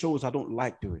 There's certain shows I don't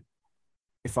like doing.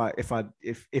 If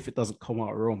it doesn't come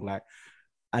out wrong, like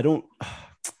I don't.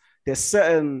 There's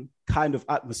certain kind of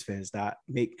atmospheres that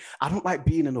I don't like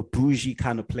being in a bougie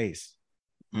kind of place,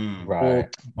 right?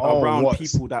 Or around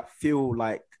people that feel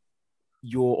like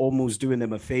you're almost doing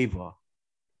them a favor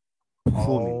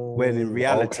performing, when in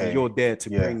reality you're there to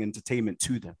bring entertainment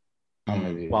to them.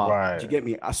 But do you get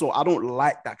me? So I don't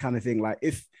like that kind of thing. Like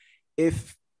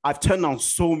if I've turned down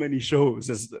so many shows,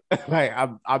 as like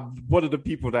I'm one of the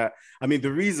people that, I mean,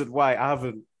 the reason why I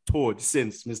haven't toured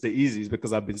since Mr. Easy is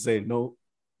because I've been saying no,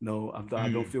 I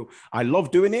don't feel, I love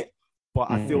doing it,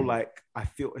 but I feel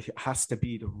it has to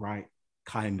be the right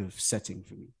kind of setting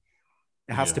for me.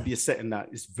 It has to be a setting that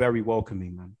is very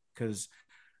welcoming, man. Because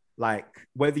like,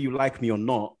 whether you like me or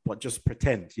not, but just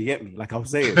pretend, you get me? Like I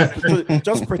was saying,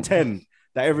 just pretend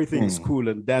that everything is cool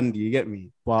and dandy, you get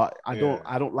me? But I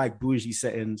don't like bougie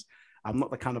settings. I'm not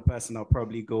the kind of person I'll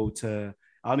probably go to.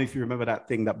 I don't know if you remember that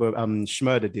thing that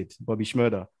Schmurder did, Bobby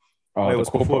Schmurder. Where it was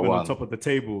performing on top of the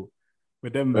table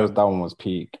with them. That one was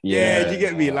peak. Yeah, you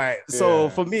get me? Like, so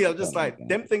for me, I'm just like,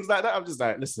 them things like that, I'm just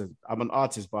like, listen, I'm an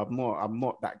artist, but I'm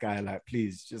not that guy. Like,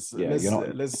 please, just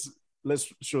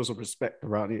let's show some respect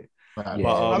around here. But,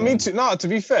 I mean, to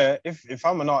be fair, if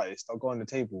I'm an artist, I'll go on the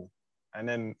table and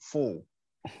then fall.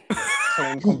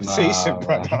 Playing compensation,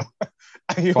 brother.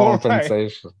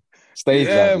 Compensation. Stage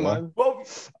man. Well,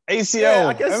 ACL,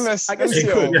 I guess ACL. you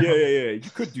could. Yeah. You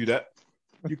could do that.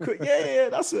 You could. Yeah.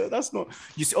 That's not.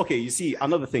 You see. Okay. You see.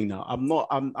 Another thing now. I'm not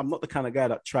the kind of guy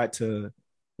that tried to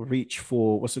reach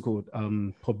for what's it called?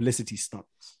 Publicity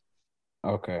stunts.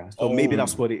 Okay. So maybe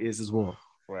that's what it is as well.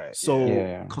 Right. So,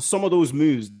 because some of those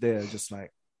moves, they're just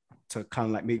like to kind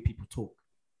of like make people talk.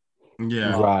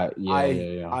 Yeah. Right.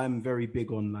 Yeah. I'm very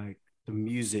big on like the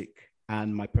music,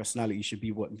 and my personality should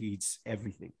be what leads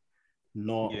everything,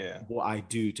 not what I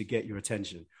do to get your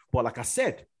attention. But like I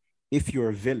said, if you're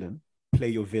a villain, play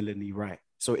your villainy right.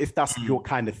 So if that's your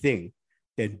kind of thing,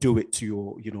 then do it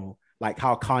to your, like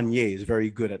how Kanye is very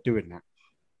good at doing that.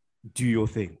 Do your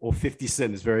thing. Or 50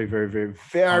 Cent is very, very, very,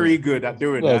 very good at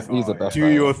doing that. He's the best. Do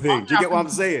your thing. Do you get what I'm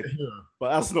saying? But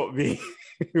that's not me.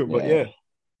 But yeah.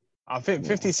 I think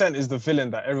 50 Cent is the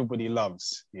villain that everybody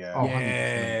loves. Yeah.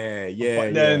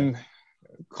 But then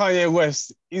Kanye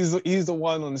West, he's the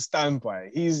one on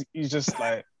standby. He's just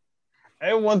like,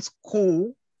 everyone's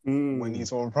cool when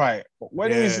he's all right. But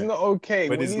when he's not okay,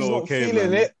 when he's not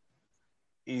feeling it,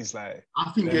 he's like, I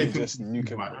think they just nuke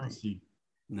him.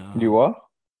 No. You what?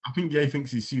 I think Ye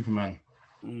thinks he's Superman.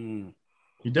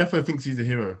 He definitely thinks he's a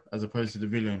hero as opposed to the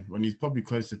villain, when he's probably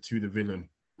closer to the villain.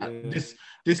 This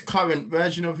current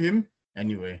version of him,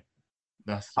 anyway.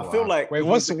 That's. I feel like. Wait,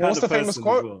 what's the famous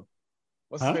quote? Well.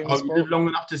 What's the famous you quote? live long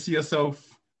enough to see yourself.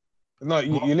 No,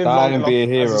 you live long enough be a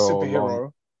hero, as a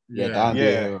superhero. Die and be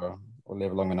a hero, or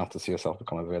live long enough to see yourself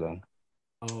become a villain.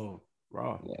 Oh,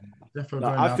 wow. Yeah. No,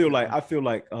 I feel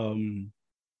like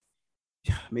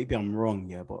maybe I'm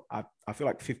wrong, but I feel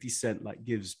like 50 Cent like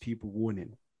gives people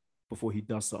warning before he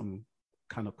does something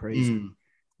kind of crazy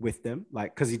with them,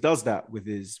 like because he does that with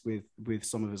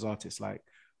some of his artists, like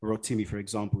Rotimi, for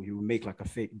example. He will make like a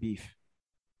fake beef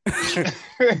just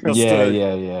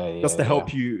to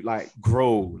help you like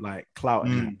grow like clout.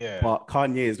 But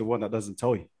Kanye is the one that doesn't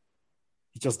tell you,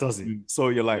 he just does it. So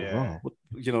you're like,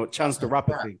 what, Chance the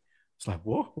Rapper thing. It's like,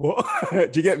 what?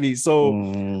 Do you get me?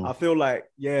 So I feel like,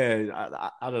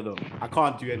 I don't know. I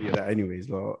can't do any of that anyways.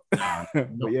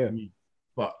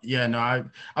 But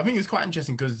I think it's quite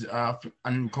interesting because,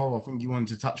 and Cole, I think you wanted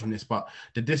to touch on this, but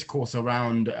the discourse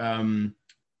around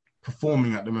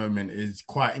performing at the moment is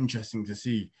quite interesting to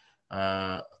see.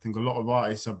 I think a lot of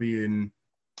artists we're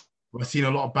seeing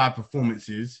a lot of bad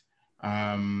performances,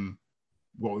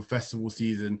 with festival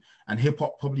season, and hip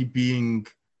hop probably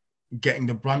getting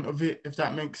the brunt of it, if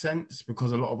that makes sense,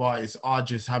 because a lot of artists are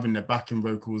just having their backing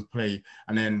vocals play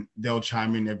and then they'll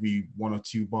chime in every 1 or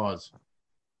 2 bars.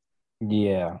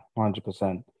 Yeah, 100%.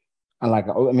 And like,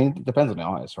 I mean, it depends on the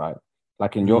artist, right?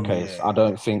 Like in your case, I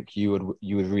don't think you would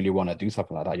really want to do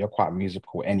something like that. You're quite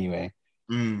musical anyway.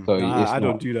 So I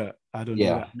don't do that. I don't do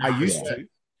that.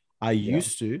 I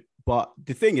used to, but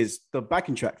the thing is, the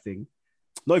backing track thing,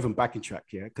 not even backing track,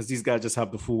 yeah, because these guys just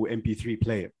have the full MP3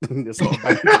 player. It's not a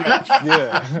backing track.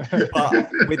 Yeah. But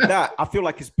with that, I feel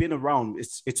like it's been around.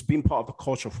 It's been part of the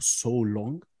culture for so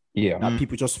long. Yeah. That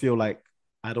people just feel like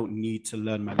I don't need to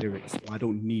learn my lyrics. I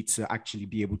don't need to actually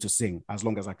be able to sing as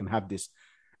long as I can have this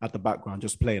at the background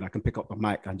just playing. I can pick up the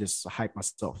mic and just hype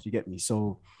myself. You get me?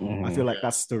 So I feel like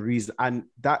that's the reason. And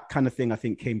that kind of thing, I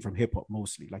think, came from hip hop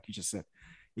mostly, like you just said.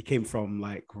 It came from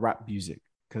like rap music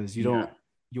because you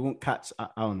won't catch, I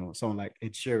don't know, someone like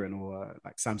Ed Sheeran or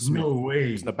like Sam Smith. No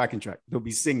way. It's the backing track. They'll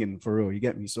be singing for real. You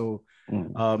get me? So,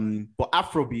 but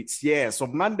Afro beats, yeah. So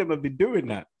man, them have been doing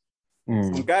that.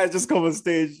 Some guys just come on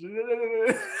stage,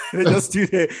 they just do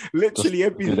their literally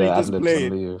MP3 just play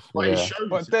it.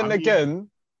 But then again,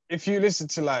 if you listen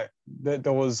to like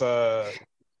there was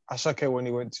Ashake when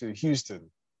he went to Houston,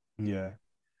 and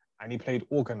he played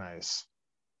Organize.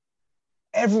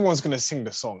 Everyone's gonna sing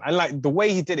the song, and like the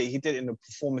way he did it in a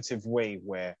performative way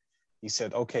where he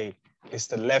said, "Okay, it's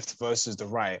the left versus the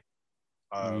right,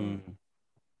 and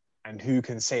who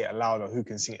can say it louder, who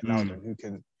can sing it louder, who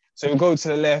can." So he'll go to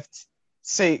the left,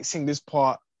 sing this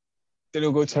part, then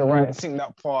he'll go to the right, sing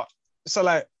that part. So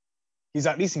like he's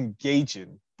at least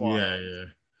engaging. But... Yeah.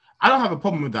 I don't have a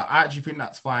problem with that. I actually think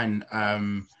that's fine.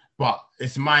 But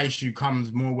it's my issue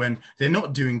comes more when they're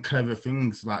not doing clever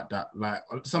things like that. Like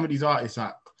some of these artists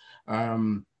are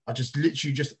just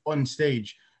literally just on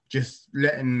stage, just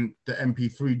letting the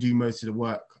MP3 do most of the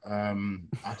work. I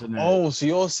don't know. Oh, so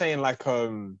you're saying like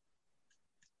Dipset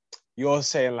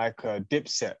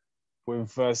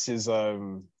with versus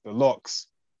the Locks.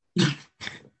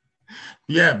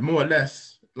 Yeah, more or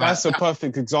less. That's a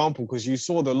perfect example because you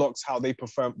saw the Locks how they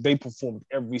performed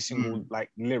every single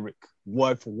like lyric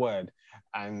word for word,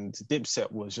 and Dipset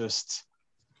was just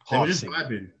they were just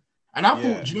vibing. And I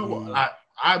thought, do you know what? Like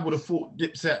I would have thought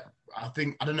Dipset. I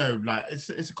don't know. Like it's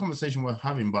a conversation worth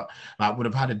having, but like would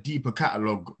have had a deeper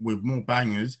catalog with more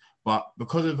bangers. But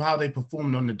because of how they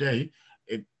performed on the day,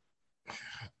 the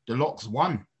Locks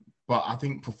won. But I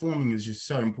think performing is just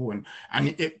so important, and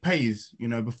it pays. You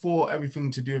know, before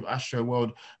everything to do with Astro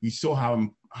World, we saw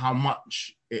how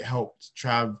much it helped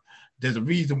Trav. There's a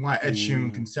reason why Ed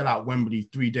Sheeran can sell out Wembley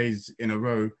 3 days in a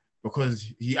row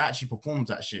because he actually performs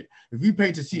that shit. If you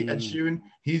pay to see Ed Sheeran,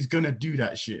 he's gonna do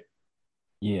that shit.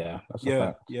 Yeah, that's a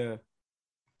fact. Yeah.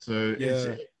 So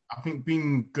I think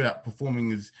being good at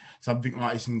performing is something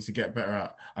artists need to get better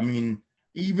at. I mean,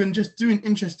 even just doing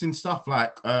interesting stuff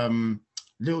like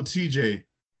Little TJ,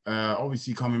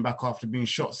 obviously coming back after being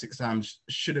shot 6 times,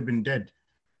 should have been dead.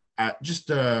 Just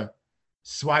the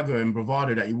swagger and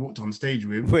bravado that he walked on stage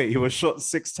with. Wait, he was shot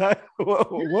 6 times?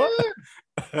 What?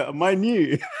 Am I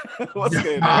new? What's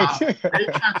going on? They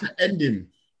tried to end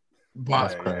him.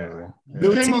 But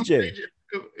Little TJ.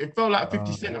 It felt like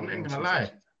 50 Cent, I'm not even gonna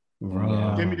lie.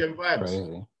 Give me them vibes.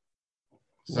 Crazy.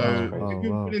 So if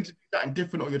you're willing to do that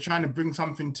different, or you're trying to bring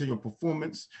something to your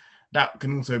performance, that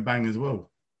can also bang as well.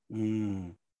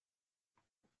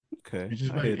 Okay, I hear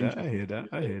that.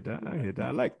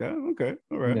 I like that. Okay,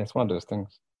 all right. Yeah, it's one of those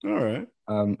things. All right.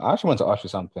 I actually want to ask you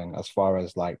something as far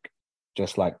as like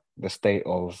just like the state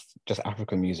of just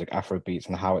African music, Afro beats,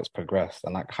 and how it's progressed,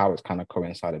 and like how it's kind of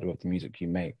coincided with the music you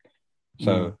make.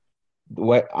 So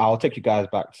I'll take you guys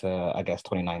back to, I guess,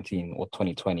 2019 or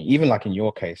 2020. Even like in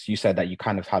your case, you said that you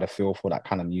kind of had a feel for that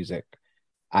kind of music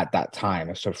at that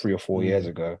time, so 3 or 4 years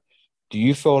ago. Do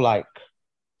you feel like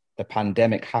the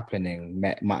pandemic happening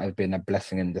might have been a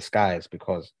blessing in disguise?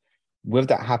 Because with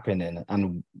that happening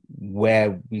and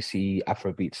where we see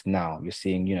Afrobeats now, you're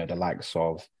seeing, you know, the likes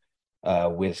of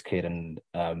Wizkid and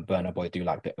Burna Boy do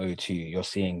like the O2. You're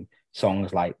seeing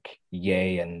songs like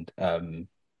Ye and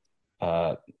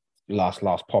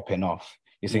Last popping off.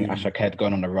 You're seeing Ashake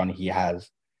going on the run he has.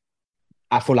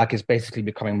 I feel like it's basically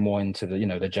becoming more into the, you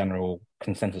know, the general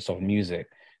consensus of music.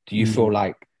 Do you feel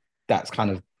like that's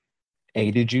kind of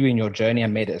aided you in your journey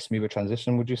and made it a smoother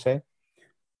transition, would you say?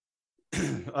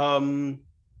 Let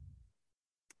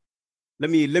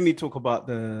me talk about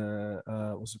the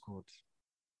what's it called?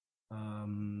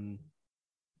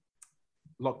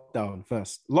 Lockdown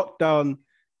first. Lockdown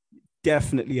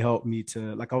definitely helped me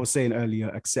to, like I was saying earlier,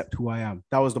 accept who I am.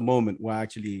 That was the moment where I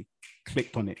actually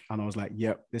clicked on it and I was like,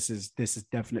 yep, this is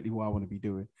definitely what I want to be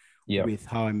doing with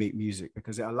how I make music,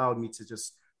 because it allowed me to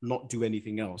just not do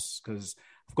anything else, because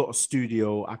I've got a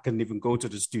studio. I couldn't even go to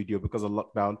the studio because of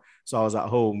lockdown. So I was at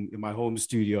home in my home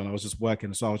studio and I was just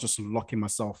working. So I was just locking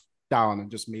myself down and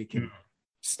just making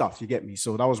stuff, you get me?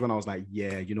 So that was when I was like,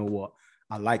 yeah, you know what?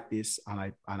 I like this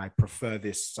and I prefer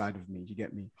this side of me, you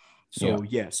get me? So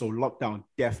so lockdown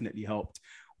definitely helped.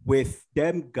 With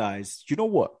them guys, you know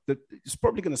what? It's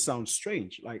probably going to sound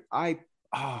strange. Like I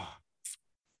how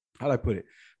do I put it?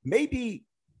 Maybe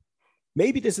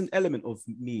there's an element of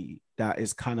me that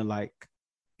is kind of like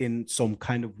in some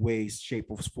kind of way, shape,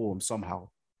 or form somehow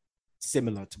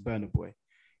similar to Burna Boy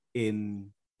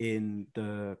in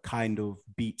the kind of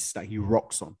beats that he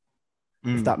rocks on.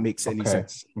 If that makes any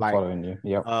sense. Like, following you.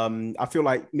 Yep. I feel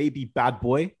like maybe Bad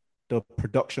Boy, the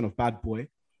production of Bad Boy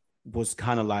was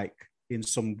kind of like in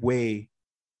some way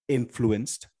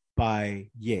influenced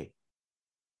by Ye.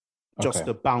 Just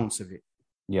the bounce of it.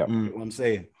 Yeah. You know what I'm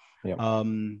saying? Yeah.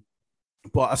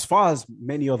 But as far as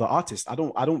many other artists, I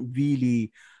don't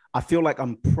really, I feel like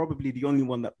I'm probably the only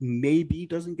one that maybe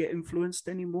doesn't get influenced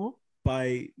anymore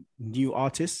by new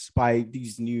artists, by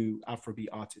these new Afrobeat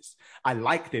artists. I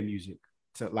like their music.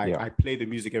 So I play the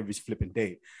music every flipping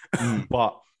day.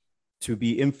 But to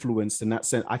be influenced in that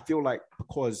sense, I feel like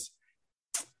because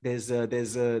there's a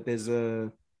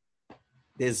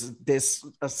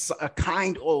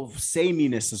kind of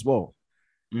sameness as well.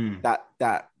 That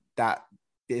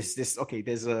there's this,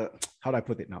 there's a, how do I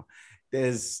put it now?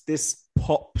 There's this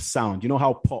pop sound. You know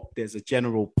how pop, there's a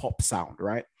general pop sound,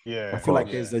 right? Yeah. I feel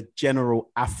like there's a general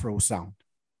Afro sound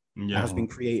that has been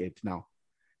created now.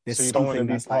 There's so you don't want to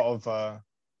be part of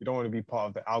you don't want to be part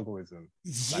of the algorithm.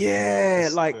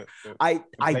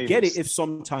 I get it if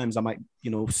sometimes I might,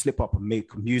 slip up and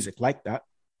make music like that,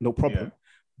 no problem. Yeah.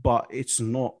 But it's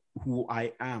not who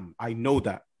I am. I know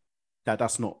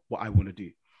that's not what I want to do.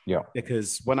 Yeah.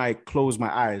 Because when I close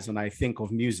my eyes and I think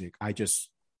of music, I just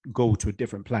go to a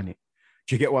different planet.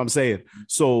 Do you get what I'm saying?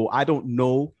 So I don't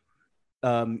know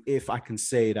if I can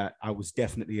say that I was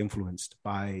definitely influenced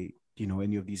by,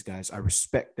 any of these guys. I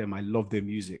respect them. I love their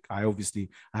music. I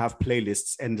have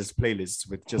playlists, endless playlists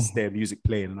with just their music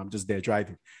playing, and I'm just there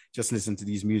driving, just listen to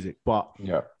these music. But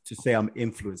to say I'm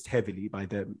influenced heavily by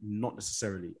them, not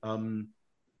necessarily.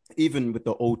 Even with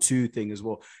the O2 thing as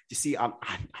well. You see,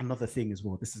 another thing as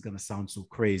well. This is gonna sound so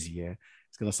crazy, yeah.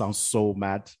 It's gonna sound so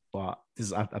mad, but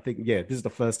I think this is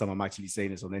the first time I'm actually saying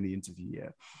this on any interview,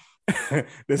 yeah.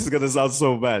 This is gonna sound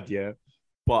so bad, yeah.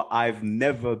 But I've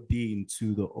never been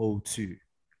to the O2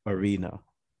 Arena.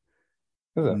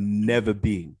 Never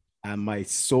been. And my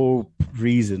sole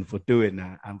reason for doing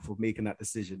that and for making that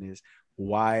decision is,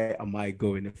 why am I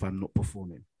going if I'm not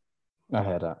performing? I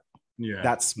heard that. Yeah.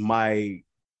 That's my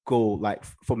goal. Like,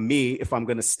 for me, if I'm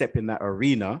going to step in that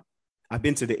arena, I've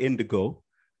been to the Indigo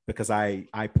because I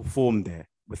performed there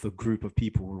with a group of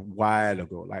people a while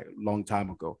ago, like a long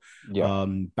time ago. Yeah.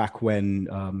 Back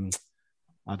when...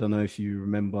 I don't know if you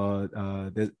remember,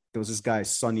 there was this guy,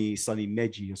 Sonny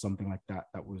Neji or something like that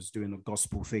was doing a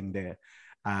gospel thing there.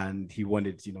 And he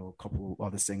wanted, a couple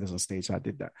other singers on stage. So I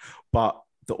did that. But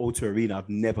the O2 Arena, I've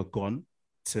never gone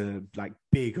to like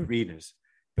big arenas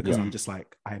because I'm just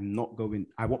like, I'm not going.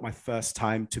 I want my first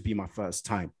time to be my first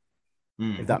time.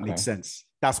 If that makes sense.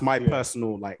 That's my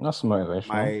personal, that's motivation.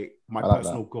 My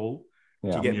personal goal.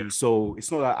 Yeah. To get me. So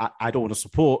it's not that I don't want to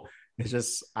support. It's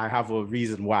just I have a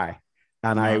reason why.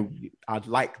 And I'd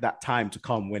like that time to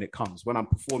come when it comes. When I'm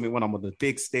performing, when I'm on the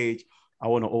big stage, I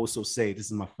want to also say, this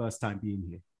is my first time being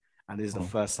here. And this is the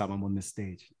first time I'm on this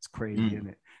stage. It's crazy, isn't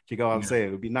it? Do you get what I'm saying?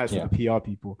 It would be nice for the PR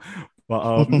people. But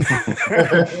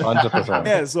 100%.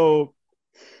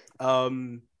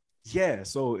 Yeah,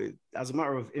 so as a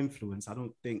matter of influence, I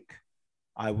don't think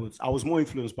I was more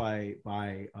influenced by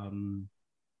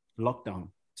lockdown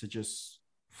to just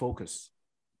focus.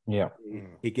 Yeah,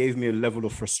 it gave me a level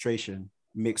of frustration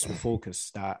mixed with focus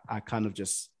that I kind of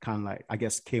I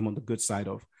guess came on the good side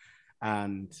of.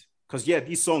 And because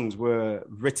these songs were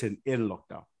written in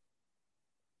lockdown.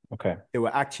 Okay, they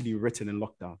were actually written in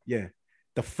lockdown. Yeah,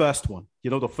 the first one,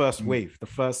 the first wave, the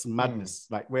first madness,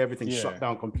 like where everything shut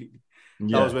down completely.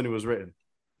 That was when it was written.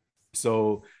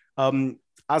 So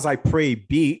As I Pray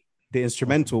beat, the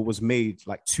instrumental was made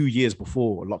like 2 years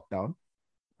before lockdown.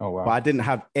 Oh, wow. But I didn't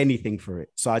have anything for it.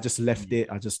 So I just left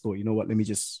it. I just thought, you know what, let me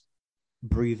just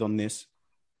breathe on this.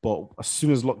 But as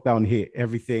soon as lockdown hit,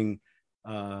 everything,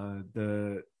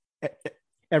 everyone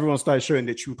started showing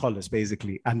their true colors,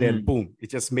 basically. And then boom, it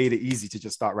just made it easy to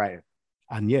just start writing.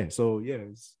 And Yeah.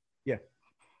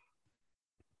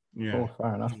 Oh,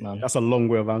 fair enough, man. That's a long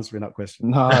way of answering that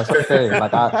question. No, it's okay.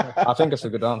 I think it's a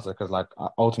good answer because,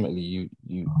 ultimately,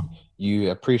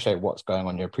 you appreciate what's going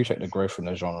on. You appreciate the growth in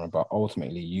the genre, but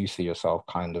ultimately, you see yourself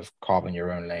kind of carving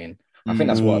your own lane. I think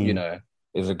that's what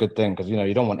is a good thing because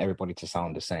you don't want everybody to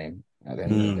sound the same. At the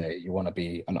end of the day, you want to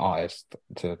be an artist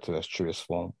to its truest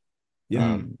form.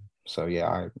 Yeah. It's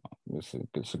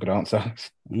a good answer.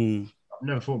 I've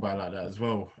never thought about it like that as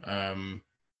well.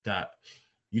 That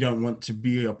you don't want to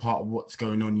be a part of what's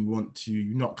going on. You want to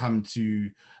not come to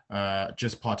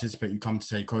just participate. You come to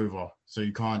take over. So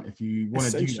you can't, if you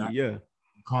want to do that, yeah,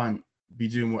 you can't be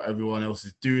doing what everyone else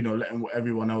is doing or letting what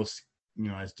everyone else,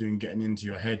 is doing, getting into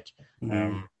your head,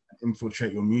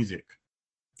 infiltrate your music.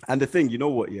 And the thing, you know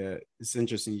what? Yeah, it's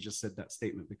interesting. You just said that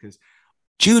statement because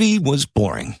Judy was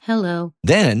boring. Hello.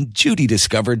 Then Judy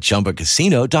discovered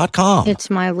ChumbaCasino.com. It's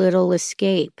my little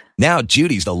escape. Now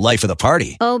Judy's the life of the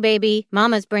party. Oh, baby,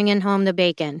 mama's bringing home the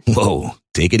bacon. Whoa,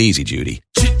 take it easy, Judy.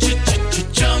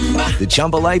 The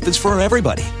Chumba life is for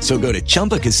everybody. So go to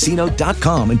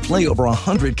ChumbaCasino.com and play over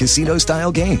 100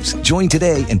 casino-style games. Join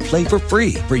today and play for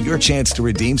free for your chance to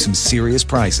redeem some serious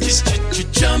prizes.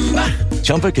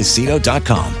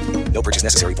 ChumbaCasino.com. No purchase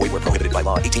necessary. Void where prohibited by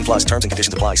law. 18 plus terms and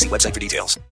conditions apply. See website for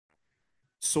details.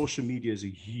 Social media is a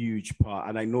huge part.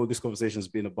 And I know this conversation has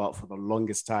been about for the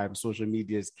longest time. Social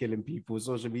media is killing people.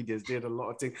 Social media is doing a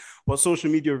lot of things. But social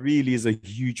media really is a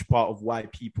huge part of why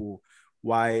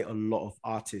a lot of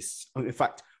artists, in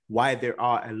fact, why there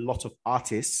are a lot of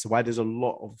artists, why there's a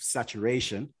lot of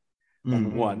saturation, number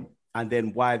one, and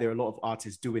then why there are a lot of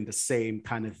artists doing the same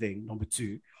kind of thing, number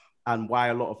two, and why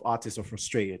a lot of artists are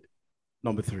frustrated,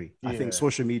 number three. I think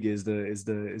social media is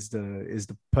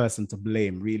the person to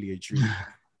blame, really and truly,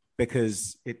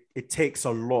 because it takes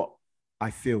a lot, I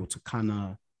feel, to kind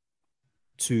of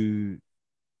to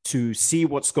see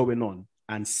what's going on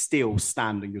and still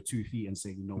stand on your 2 feet and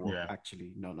say, you know what,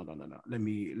 actually, no. Let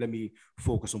me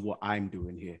focus on what I'm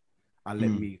doing here. And let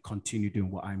me continue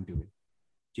doing what I'm doing.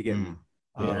 Do you get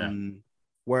me?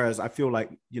 Whereas I feel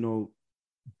like,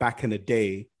 back in the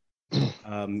day,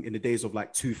 in the days of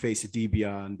like Two-Face,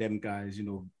 Adibia and them guys,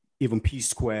 even P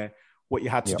Square, what you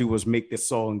had to do was make the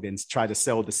song, then try to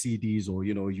sell the CDs, or,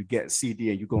 you get a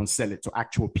CD and you go and sell it to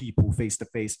actual people face to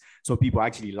face. So people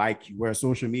actually like you. Whereas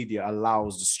social media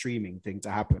allows the streaming thing to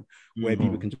happen, where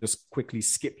people can just quickly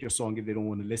skip your song if they don't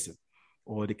want to listen,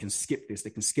 or they can skip this.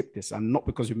 And not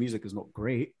because your music is not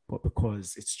great, but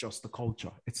because it's just the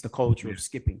culture. It's the culture of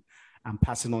skipping and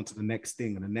passing on to the next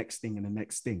thing and the next thing and the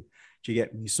next thing. Do you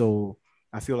get me? So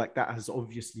I feel like that has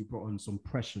obviously brought on some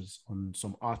pressures on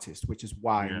some artists, which is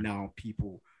why now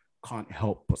people can't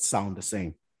help but sound the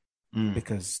same,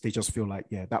 because they just feel like,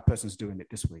 that person's doing it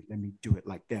this way. Let me do it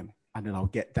like them. And then I'll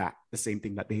get the same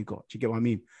thing that they got. Do you get what I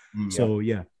mean? So,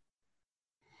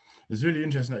 It's really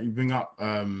interesting that you bring up,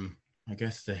 I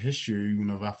guess, the history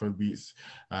of Afrobeats.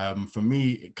 For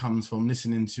me, it comes from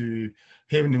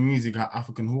hearing the music at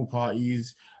African hall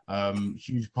parties,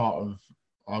 huge part of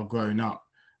our growing up.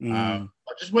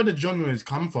 But just where the genres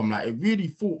come from, like, it really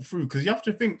thought through, because you have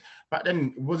to think back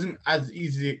then it wasn't as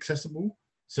easily accessible.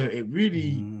 So it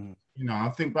really, I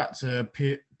think back to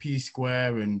P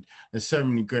Square, and there's so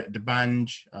many great,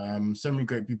 D'banj, so many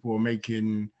great people were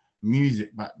making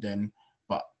music back then.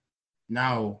 But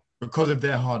now, because of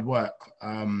their hard work,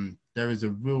 there is a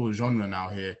real genre now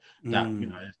here that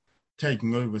is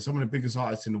taking over. Some of the biggest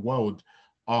artists in the world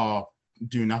are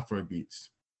doing Afrobeats.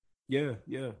 Yeah.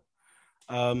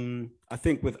 I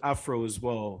think with Afro as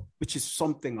well, which is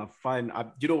something I find,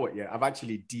 I've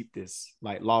actually deeped this.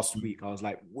 Like last week, I was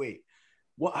like, wait,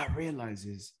 what I realize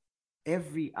is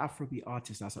every Afrobeat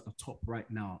artist that's at the top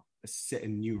right now is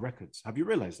setting new records. Have you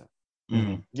realized that?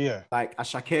 Yeah. Like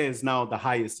Asake is now the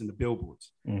highest in the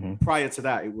billboards. Prior to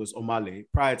that, it was Omale.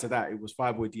 Prior to that, it was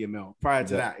Fireboy DML. Prior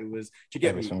to that, it was, do you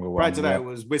get me? Prior to that, it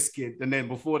was Wizkid. And then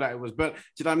before that, it was, but do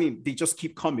you know what I mean? They just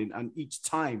keep coming, and each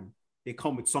time they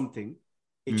come with something,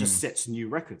 it just sets new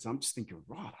records. I'm just thinking,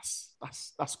 wow,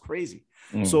 that's crazy.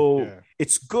 So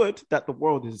it's good that the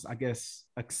world is, I guess,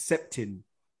 accepting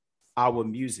our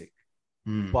music.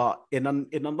 But in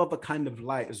another kind of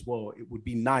light as well, it would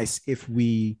be nice if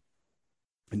we,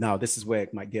 now this is where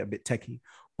it might get a bit techie,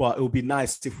 but it would be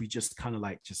nice if we just kind of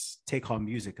like just take our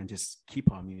music and just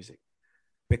keep our music.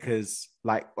 Because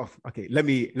like, okay, let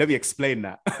me explain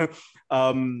that.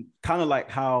 Kind of like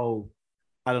how,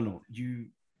 I don't know,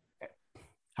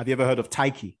 have you ever heard of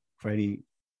Taiki?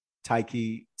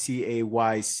 Taiki,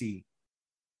 Tayc?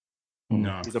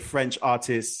 No. He's a French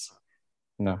artist.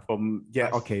 No.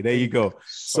 Okay, there you go.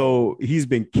 So he's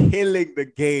been killing the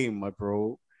game, my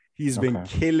bro. He's been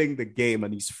killing the game,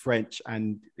 and he's French,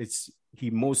 and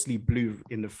he mostly blew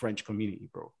in the French community,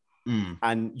 bro.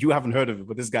 And you haven't heard of it,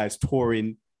 but this guy's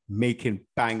touring, making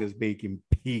bangers, making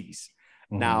peace.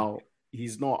 Now,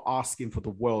 he's not asking for the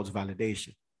world's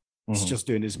validation. He's just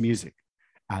doing his music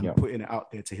and putting it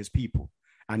out there to his people.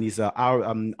 And he's a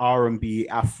R&B,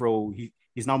 Afro.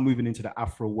 He's now moving into the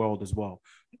Afro world as well.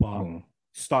 But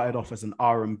started off as an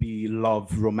R&B,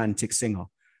 love, romantic singer.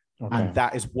 And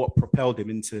that is what propelled him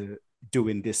into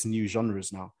doing this new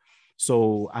genres now.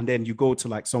 So, and then you go to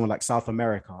like someone like South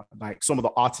America, like some of the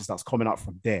artists that's coming out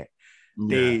from there.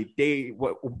 When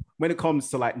it comes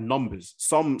to like numbers,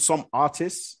 some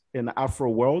artists in the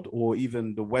Afro world or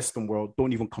even the Western world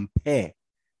don't even compare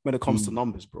when it comes to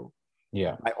numbers, bro.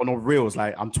 Yeah. Like on a reels,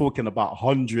 like I'm talking about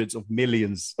hundreds of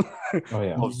millions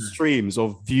of streams,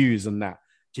 of views and that.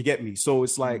 Do you get me? So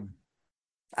it's like,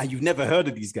 and you've never heard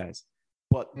of these guys,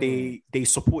 but they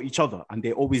support each other and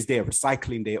they're always there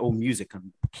recycling their own music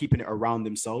and keeping it around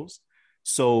themselves.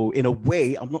 So in a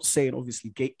way, I'm not saying obviously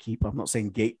gatekeep. I'm not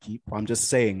saying gatekeep. I'm just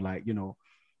saying like, you know,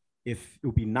 if it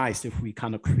would be nice if we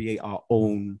kind of create our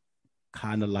own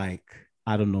kind of like,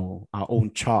 I don't know, our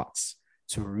own charts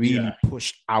to really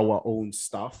push our own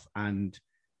stuff and,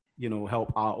 you know,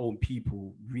 help our own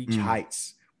people reach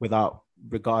heights without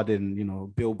regarding, you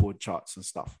know, Billboard charts and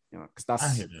stuff, you know, because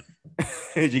that's,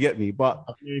 you get me? But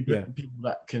people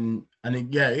that can, and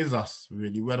it is us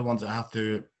really. We're the ones that have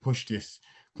to push this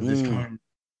because it's coming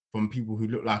from people who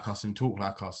look like us and talk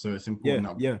like us. So it's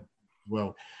important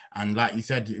well. And like you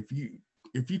said,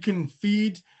 if you can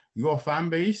feed your fan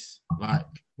base, like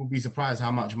we'll be surprised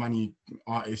how much money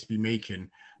artists be making.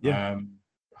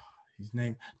 His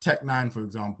name Tech9, for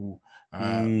example,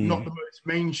 not the most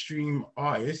mainstream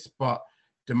artist, but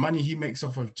the money he makes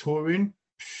off of touring,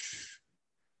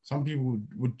 some people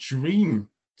would dream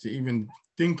to even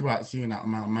think about seeing that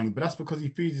amount of money, but that's because he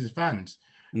feeds his fans.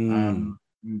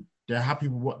 They're happy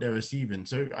with what they're receiving.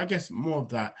 So I guess more of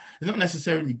that. It's not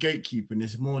necessarily gatekeeping.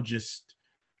 It's more just,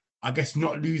 I guess,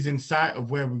 not losing sight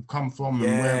of where we've come from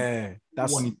and where we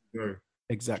want to go.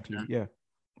 Exactly. Yeah.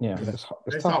 It's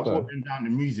tough watering down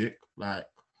the music. Like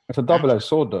it's a double-edged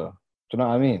sword, though. Do you know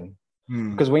what I mean?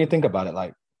 Because when you think about it,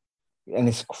 like, and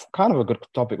it's kind of a good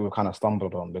topic we've kind of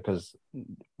stumbled on because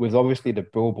with obviously the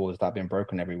billboards that have been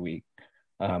broken every week.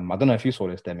 I don't know if you saw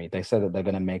this, Demi. They said that they're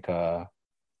going to make a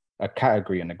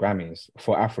category in the Grammys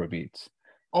for Afrobeats.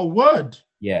 Oh, word.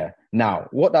 Yeah. Now,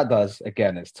 what that does,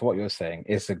 again, is to what you're saying,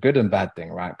 it's a good and bad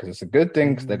thing, right? Because it's a good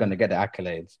thing because they're going to get the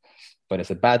accolades, but it's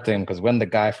a bad thing because when the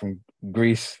guy from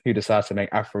Greece who decides to make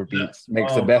Afrobeats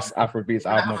makes the best Afrobeats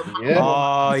album of the year.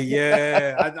 Oh,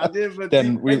 yeah. I didn't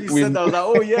even when you said that, I was like,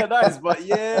 oh, yeah, nice. But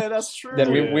yeah, that's true.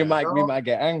 Then we might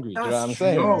get angry. Do you know what I'm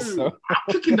saying? So, I'm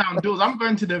kicking down doors. I'm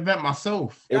going to the event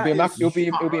myself. It'll be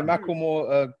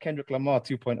Macklemore, Kendrick Lamar 2.0.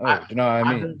 Do you know what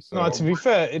I mean? No, to be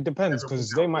fair, it depends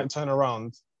because they might turn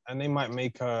around and they might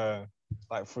make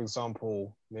like, for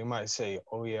example, they might say,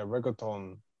 oh, yeah, a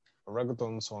reggaeton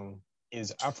song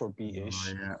is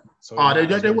Afrobeat-ish. So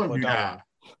they won't do that.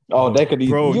 Oh, they could,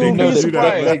 bro. They can do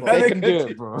that. They can do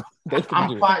it, bro.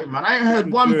 I'm fighting, man. I ain't heard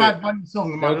one Bad Bunny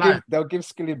song in my life. They'll give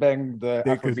Skilly Bang the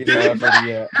Afrobeat of the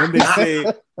year.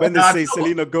 When they say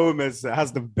Selena Gomez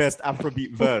has the best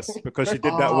Afrobeat verse because she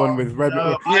did that one with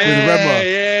Rema.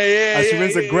 And she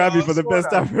wins a Grammy for the best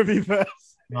Afrobeat verse.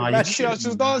 That shit, I was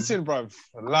just dancing, bro.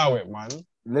 Allow it, man.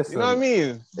 Listen, you know what I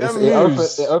mean?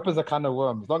 It opens a can of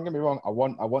worms. Don't get me wrong. I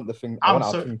want our thing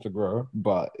to grow,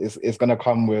 but it's gonna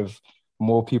come with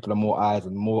more people and more eyes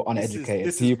and more uneducated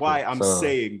this people. This is why I'm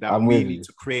saying that we need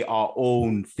to create our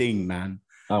own thing, man.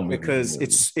 Because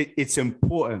it's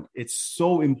important. It's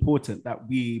so important that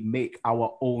we make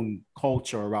our own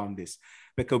culture around this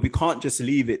because we can't just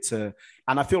leave it to.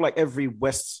 And I feel like every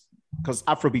because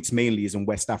Afrobeats mainly is in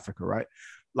West Africa, right?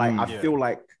 Like I feel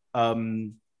like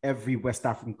every West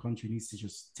African country needs to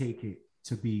just take it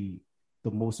to be the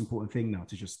most important thing now,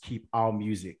 to just keep our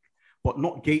music, but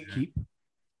not gatekeep,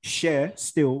 share,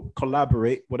 still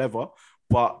collaborate, whatever,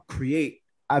 but create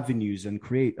avenues and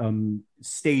create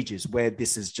stages where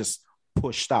this is just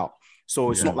pushed out.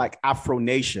 So it's not like Afro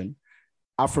Nation.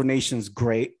 Afro Nation's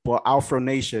great, but Afro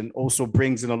Nation also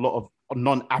brings in a lot of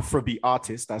non-Afrobeat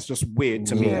artists. That's just weird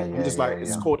to me.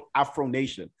 It's called Afro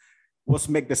Nation. What's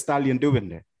Meg Thee Stallion doing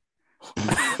there?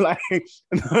 Like,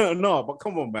 no, but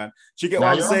come on, man. Do you get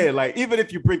what I'm saying? Like, even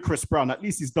if you bring Chris Brown, at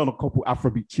least he's done a couple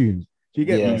Afrobeat tunes. Do you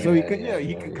get me? So he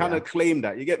can kind of claim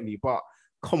that. You get me? But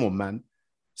come on, man.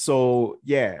 So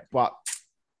but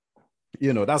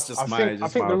you know, that's just I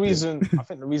think the reason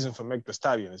for Meg Thee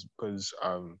Stallion is because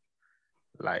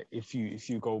like if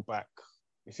you go back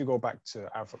to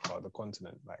Africa, the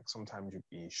continent, like sometimes you'd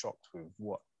be shocked with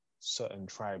what certain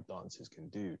tribe dances can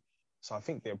do. So I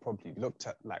think they probably looked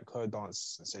at like her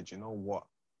dance and said, you know what?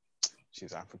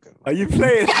 She's African. Are you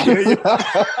playing?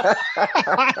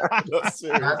 Not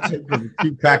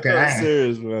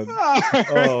serious, man.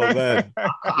 Oh man,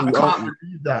 I can't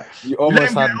believe that. You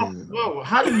almost had me. Whoa,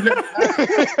 how do you let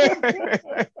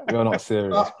that? You're not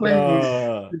serious.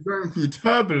 You're going through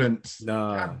turbulence.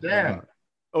 No, damn.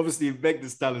 Obviously, Meg Thee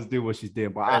Stallion's doing what she's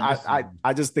doing, but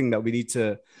I just think that we need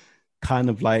to kind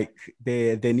of like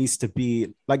there needs to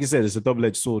be, like you said, it's a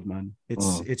double-edged sword, man.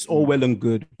 It's all well and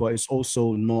good, but it's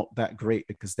also not that great,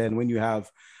 because then when you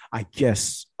have, I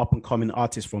guess, up-and-coming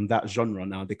artists from that genre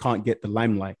now, they can't get the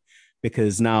limelight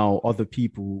because now other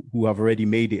people who have already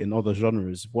made it in other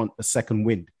genres want a second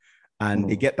wind. And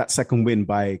they get that second wind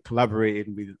by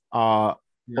collaborating with our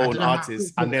own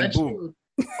artists, and then boom.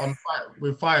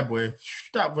 With Fireboy,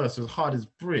 that verse was hard as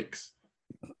bricks.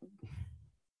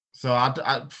 So I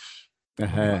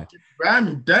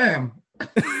Grammy, damn.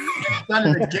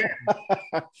 Done it again.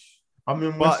 I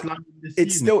mean, but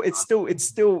it's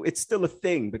still a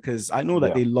thing, because I know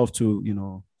that they love to, you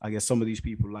know, I guess some of these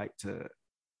people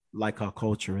like our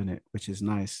culture in it, which is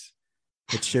nice.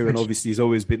 But Sheeran obviously he's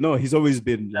always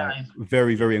been like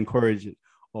very, very encouraging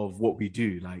of what we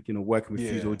do, like, you know, working with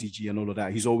Fuzo DG and all of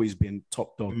that. He's always been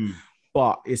top dog.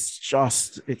 But it's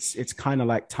just, it's kind of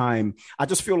like time. I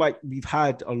just feel like we've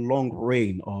had a long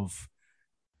reign of,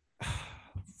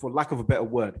 for lack of a better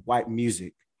word, white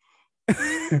music.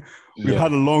 We've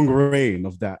had a long reign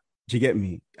of that. Do you get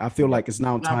me? I feel like it's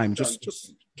now time.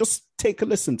 Just take a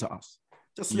listen to us.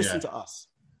 Just listen to us.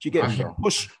 Do you get me?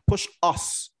 Push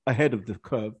us ahead of the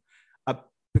curve,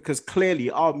 because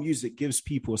clearly our music gives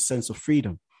people a sense of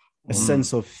freedom, a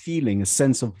sense of feeling, a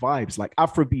sense of vibes, like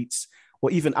Afrobeats,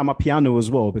 or even Amapiano as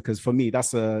well, because for me,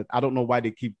 I don't know why they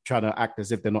keep trying to act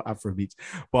as if they're not Afrobeats,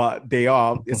 but they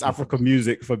are. It's African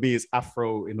music. For me, it's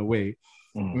Afro in a way.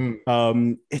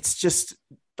 It's just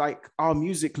like our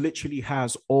music literally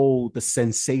has all the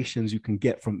sensations you can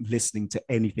get from listening to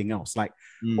anything else, like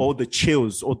all the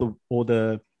chills, or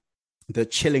the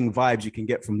chilling vibes you can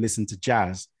get from listening to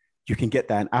jazz. You can get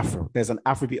that in Afro. There's an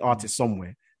Afrobeat artist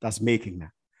somewhere that's making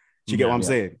that. Do you get what I'm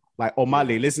saying? Like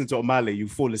Omale, listen to Omale, you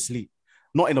fall asleep.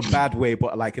 Not in a bad way,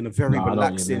 but like in a very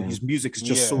relaxing. His music is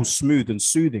just so smooth and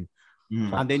soothing.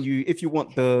 And then if you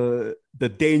want the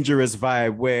dangerous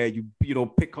vibe where you know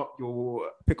pick up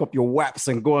your waps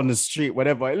and go on the street,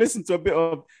 whatever. Listen to a bit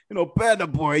of, you know, Burna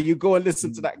Boy. You go and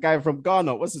listen to that guy from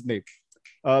Ghana. What's his name?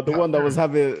 The one that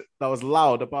was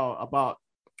loud about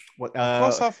what?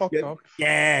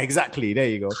 Yeah, exactly. There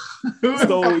you go.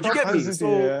 So you get me.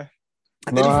 So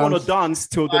and then if you want to dance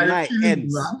till the night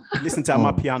ends, listen to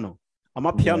Amapiano.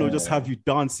 Amapiano just have you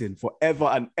dancing forever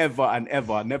and ever and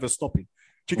ever, never stopping.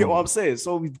 Do you get what I'm saying?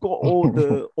 So we've got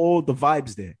all the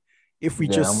vibes there. If we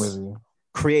just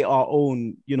create our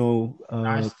own, you know,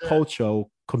 culture or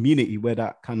community where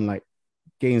that kind of like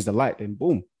gains the light, then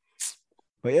boom.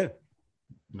 But yeah.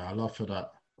 No, I love for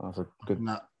that. That's a good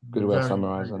way of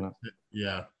summarizing it.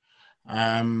 Yeah.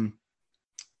 Does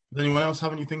anyone else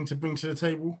have anything to bring to the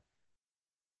table?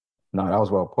 No, that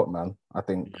was well put, man. I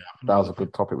think that was a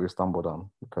good topic we stumbled on,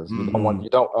 because you don't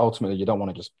want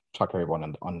to just chuck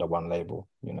everyone under one label,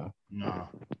 you know. No.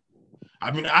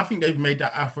 I mean, I think they've made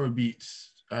that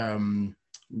Afrobeats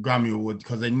Grammy Award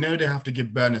because they know they have to give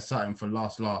Burna something for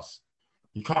last.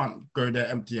 You can't go there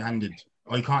empty-handed,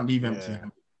 or you can't leave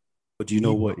empty-handed. But do you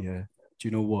know what? Yeah. Do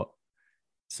you know what?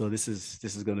 So this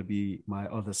is gonna be my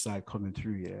other side coming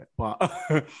through, yeah. But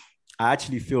I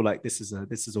actually feel like this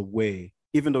is a way,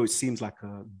 even though it seems like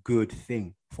a good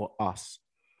thing for us,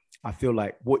 I feel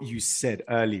like what you said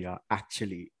earlier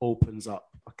actually opens up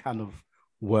a kind of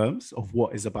worms of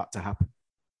what is about to happen,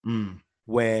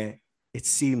 where it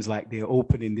seems like they're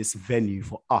opening this venue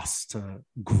for us to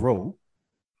grow,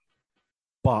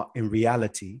 but in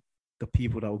reality, the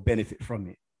people that will benefit from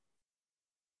it,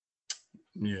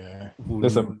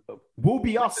 will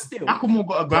be us still. Macklemore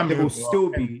got a Grammy. It will still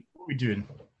be. What are we doing?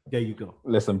 There you go.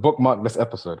 Listen, bookmark this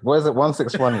episode. What is it?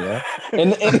 161, yeah?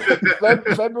 In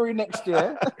February next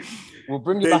year, we'll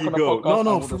bring you back on the podcast.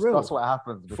 No, and for we'll real. discuss what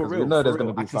happens, because For real, we know there's for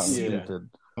going to real. be something limited.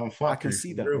 I can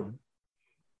see that. Man.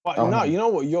 But no, you know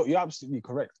what? You're absolutely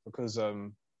correct, because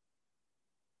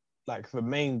like the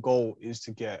main goal is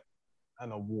to get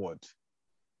an award,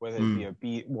 whether it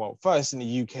be first in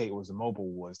the UK it was the Mobile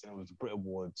Awards, then it was the Brit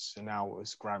Awards, and now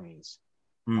it's Grammys.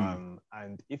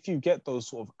 And if you get those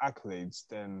sort of accolades,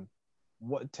 then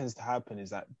what tends to happen is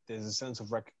that there's a sense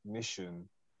of recognition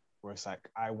where it's like,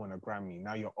 I won a Grammy.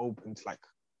 Now you're open to like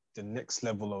the next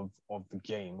level of the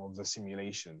game, of the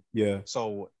simulation. Yeah.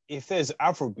 So if there's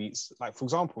Afrobeats, like for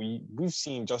example, we've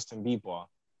seen Justin Bieber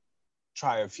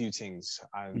try a few things,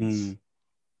 and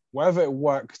whether it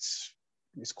worked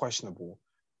is questionable.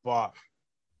 But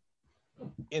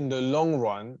in the long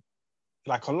run,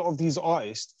 like a lot of these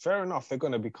artists, fair enough, they're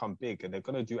going to become big and they're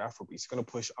going to do Afrobeats. They're going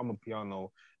to push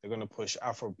Amapiano. They're going to push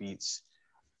Afrobeats.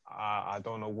 I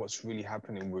don't know what's really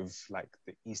happening with like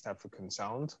the East African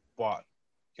sound, but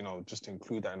you know, just to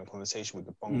include that in the conversation with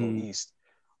the Bongo East.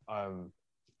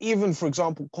 Even for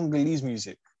example, Congolese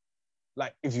music.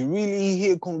 like if you really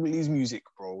hear Congolese music,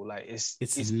 bro, like it's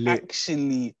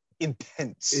actually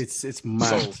intense. It's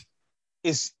mad. So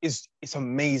it's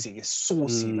amazing. It's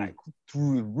saucy, like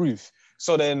through the roof.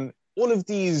 So then all of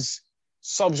these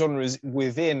subgenres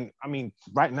within, I mean,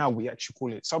 right now we actually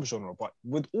call it subgenre, but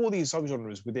with all these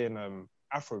subgenres within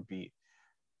Afrobeat,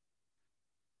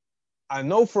 I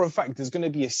know for a fact there's going to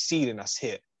be a ceiling that's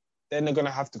hit. Then they're going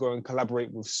to have to go and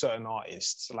collaborate with certain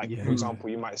artists. Like, for example,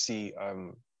 you might see,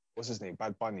 what's his name?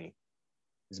 Bad Bunny.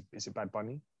 Is it Bad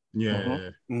Bunny? Yeah.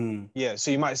 Yeah,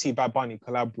 so you might see Bad Bunny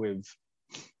collab with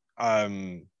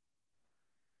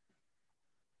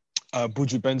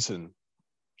Buju Benson.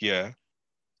 Yeah.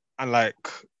 And like,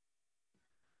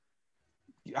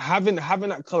 having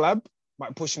that collab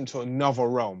might push him to another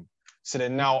realm. So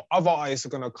then now other artists are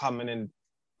going to come and then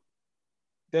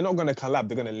they're not going to collab,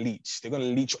 they're going to leech. They're going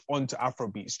to leech onto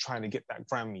Afrobeats trying to get that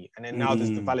Grammy. And then now there's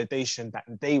the validation that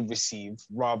they receive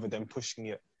rather than pushing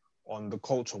it on the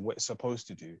culture, what it's supposed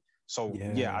to do. So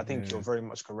I think you're very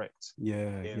much correct. Yeah.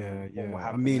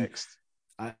 I mean,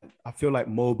 I feel like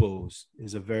Mobiles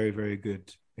is a very, very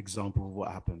good example of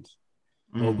what happened.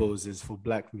 Mobiles is for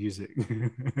black music.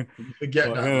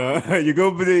 Forget that. You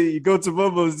go to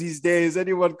Mobiles these days,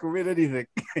 anyone can win anything.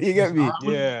 You get me?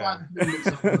 Yeah.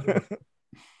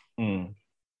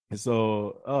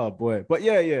 So, oh boy, but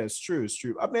yeah, it's true.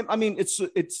 I mean,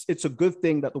 it's a good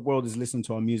thing that the world is listening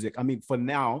to our music. I mean, for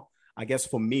now, I guess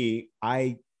for me,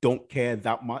 I don't care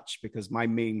that much because my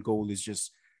main goal is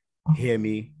just hear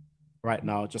me right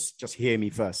now. Just hear me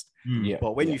first.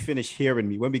 But when you finish hearing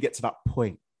me, when we get to that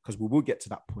point, because we will get to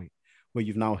that point where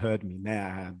you've now heard me,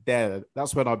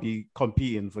 that's when I'll be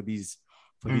competing for these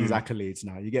accolades.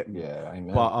 Now you get me. Yeah, I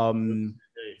know. But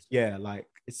like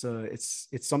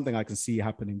it's something I can see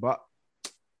happening. But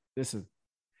listen,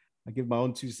 I give my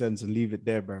own 2 cents and leave it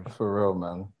there, bro. For real,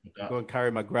 man. Go and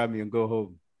carry my Grammy and go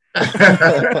home.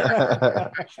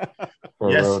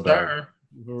 Yes, sir.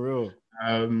 For real.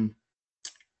 I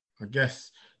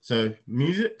guess so.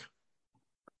 Music.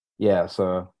 Yeah.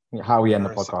 So how we end the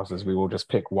podcast is we will just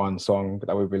pick one song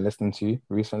that we've been listening to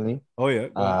recently. Oh yeah.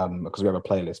 Because we have a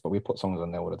playlist, but we put songs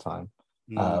on there all the time.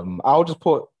 I'll just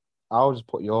put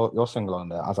your single on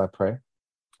there, As I Pray.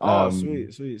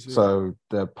 Sweet. So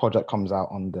the project comes out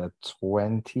on the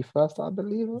 21st, I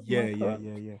believe.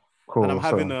 Yeah. Cool.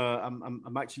 And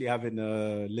I'm actually having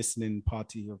a listening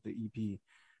party of the EP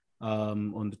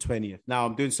on the 20th. Now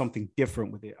I'm doing something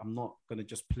different with it. I'm not gonna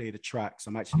just play the tracks.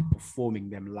 I'm actually performing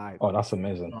them live. Oh, that's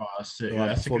amazing. Oh, that's it. So Yeah, I'm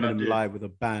that's performing them live with a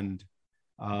band.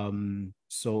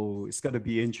 So it's gonna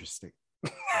be interesting.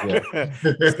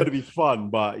 It's gonna be fun,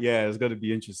 but yeah, it's gonna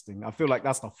be interesting. I feel like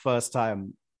that's the first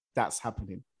time that's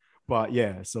happening. But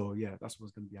that's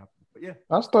what's gonna be happening. But yeah,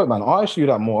 that's dope, man. I actually do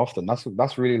that more often.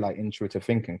 That's really like intuitive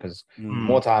thinking because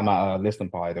more time at a listening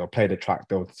party, they'll play the track,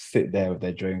 they'll sit there with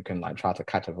their drink and like try to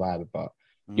catch a vibe, but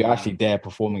you're actually there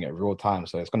performing it real time,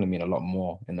 so it's going to mean a lot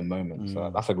more in the moment. So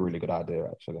that's a really good idea,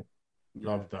 actually.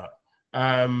 Love that.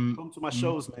 Come to my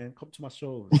shows, man. Come to my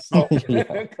shows. Come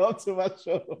to my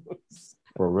shows.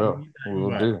 For real, we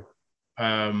will do.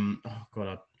 Oh god,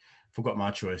 I forgot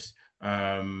my choice.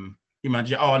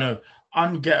 Imagine. Oh no,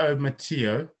 Anghetto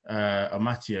Matteo,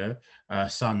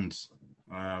 Sons.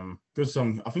 Good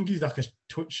song. I think he's like a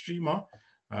Twitch streamer.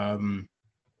 But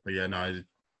yeah, no, he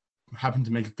happened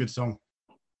to make a good song.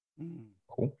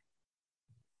 Cool.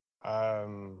 I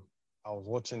was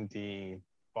watching the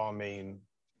Balmain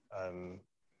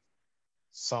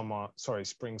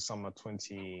spring summer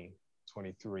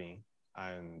 2023,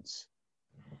 and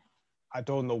I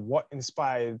don't know what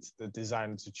inspired the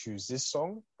designer to choose this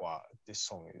song, but this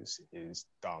song is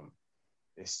dumb.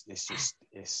 It's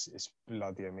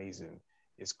bloody amazing.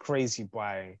 It's Crazy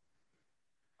by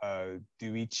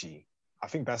Duichi. I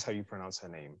think that's how you pronounce her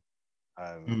name.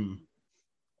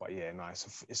 But yeah, no,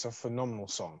 it's a phenomenal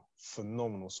song.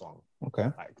 Okay.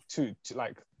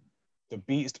 Like the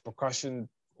beats, the percussion,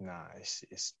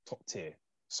 it's top tier.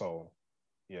 So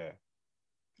yeah.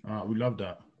 We love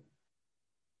that.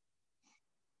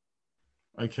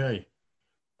 Okay.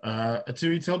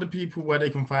 Atui, tell the people where they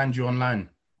can find you online.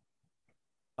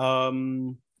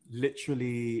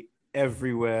 Literally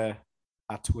everywhere.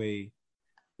 Atwey,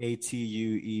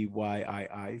 Atueyiii.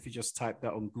 If you just type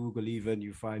that on Google, even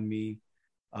you find me.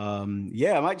 I'm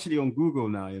actually on Google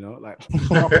now, like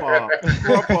proper on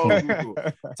Google.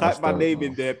 Type my name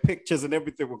in there, pictures and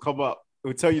everything will come up. It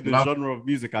will tell you the genre of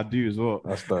music I do as well.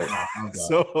 That's dope.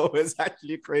 So it's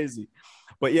actually crazy.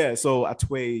 But yeah, so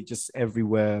Atwey just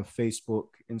everywhere: Facebook,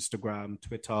 Instagram,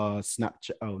 Twitter,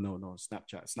 Snapchat. Oh no,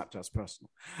 Snapchat. Snapchat's personal.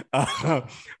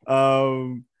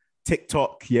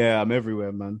 TikTok. Yeah, I'm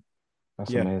everywhere, man.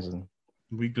 That's amazing.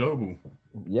 We global.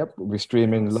 Yep, we'll be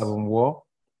streaming Love and War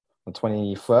on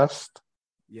 21st.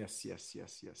 Yes.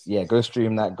 Yeah, go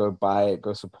stream that, go buy it,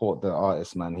 go support the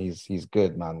artist, man. He's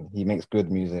good, man. He makes good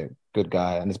music, good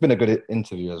guy. And it's been a good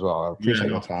interview as well. I appreciate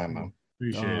your time, man.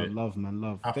 Appreciate it. Love, man,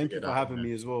 love. Thank you for having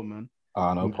me as well, man.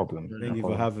 No problem. Thank you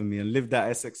for having me, and live that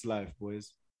Essex life,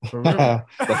 boys. For real.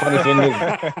 The funny thing is,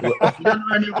 we don't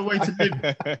know any other way to live.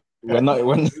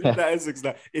 Live that Essex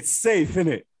life. It's safe,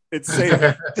 innit? It's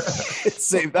safe. It's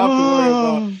safe. You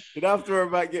don't have to worry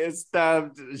about getting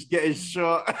stabbed, getting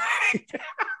shot.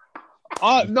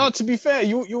 No, to be fair,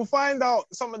 you'll find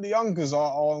out some of the youngers are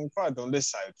on crowd on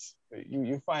this side.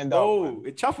 You find out. Oh,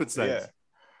 in Chafford side.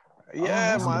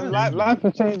 Yeah, man. Life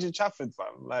will change in Chafford,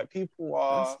 fam. Like people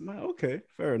are. Okay,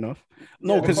 fair enough.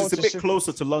 No, because it's a bit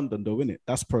closer to London, though, isn't it?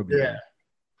 That's probably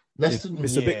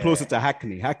it's a bit closer to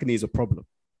Hackney. Hackney is a problem.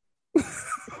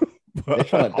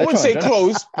 I wouldn't say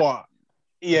close, but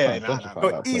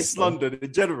but East London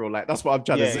in general, like that's what I'm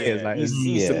trying to say. Is like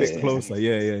it's a bit closer.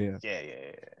 Yeah.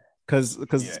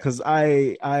 Because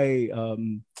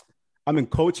I'm in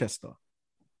Colchester.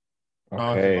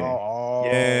 Okay.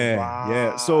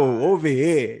 Yeah. So over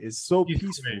here it's so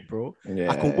peaceful, bro.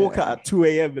 I can walk out at 2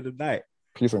 a.m. in the night.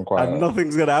 Peace and quiet. And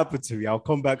nothing's gonna happen to me. I'll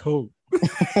come back home.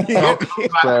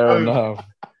 Fair enough.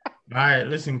 Right,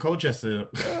 listen, Colchester.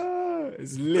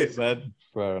 It's lit, man.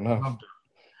 Fair enough.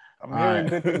 I'm hearing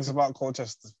good things about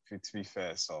Colchester, to be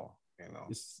fair. So,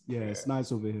 it's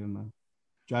nice over here, man.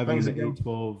 Driving the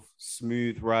A12,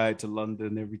 smooth ride to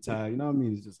London every time. You know what I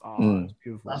mean? It's just it's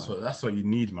beautiful. That's what you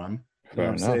need, man. You know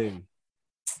what I'm saying?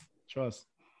 Trust.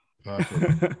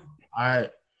 Perfect. All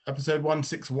right, episode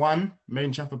 161, Made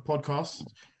in Chafford podcast.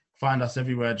 Find us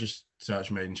everywhere. Just search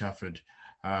Made in Chafford,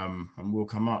 and we'll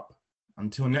come up.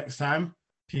 Until next time,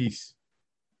 peace.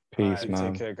 Peace,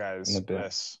 man. Take care, guys.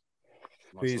 Bless.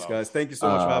 Peace, guys. Thank you so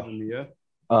much for having me. Yeah.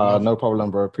 No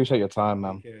problem, bro. Appreciate your time,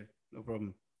 man. Okay, no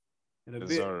problem. In a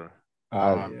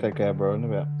bit. Take care, bro. In a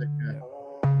bit. Take care.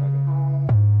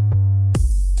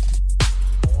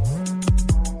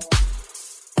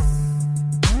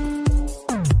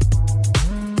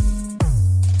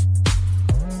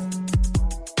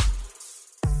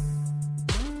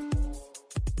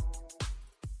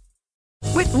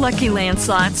 With Lucky Land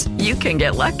Slots, you can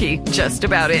get lucky just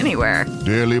about anywhere.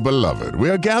 Dearly beloved, we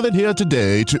are gathered here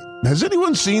today to... Has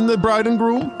anyone seen the bride and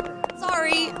groom?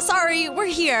 Sorry, we're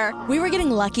here. We were getting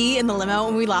lucky in the limo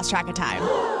and we lost track of time.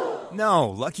 No,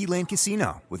 Lucky Land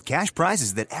Casino, with cash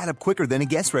prizes that add up quicker than a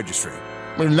guest registry.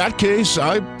 In that case,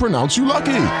 I pronounce you lucky.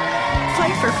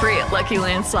 Play for free at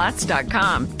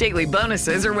LuckyLandSlots.com. Daily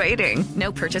bonuses are waiting.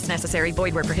 No purchase necessary.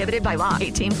 Void where prohibited by law.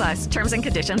 18+. Terms and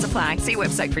conditions apply. See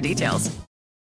website for details.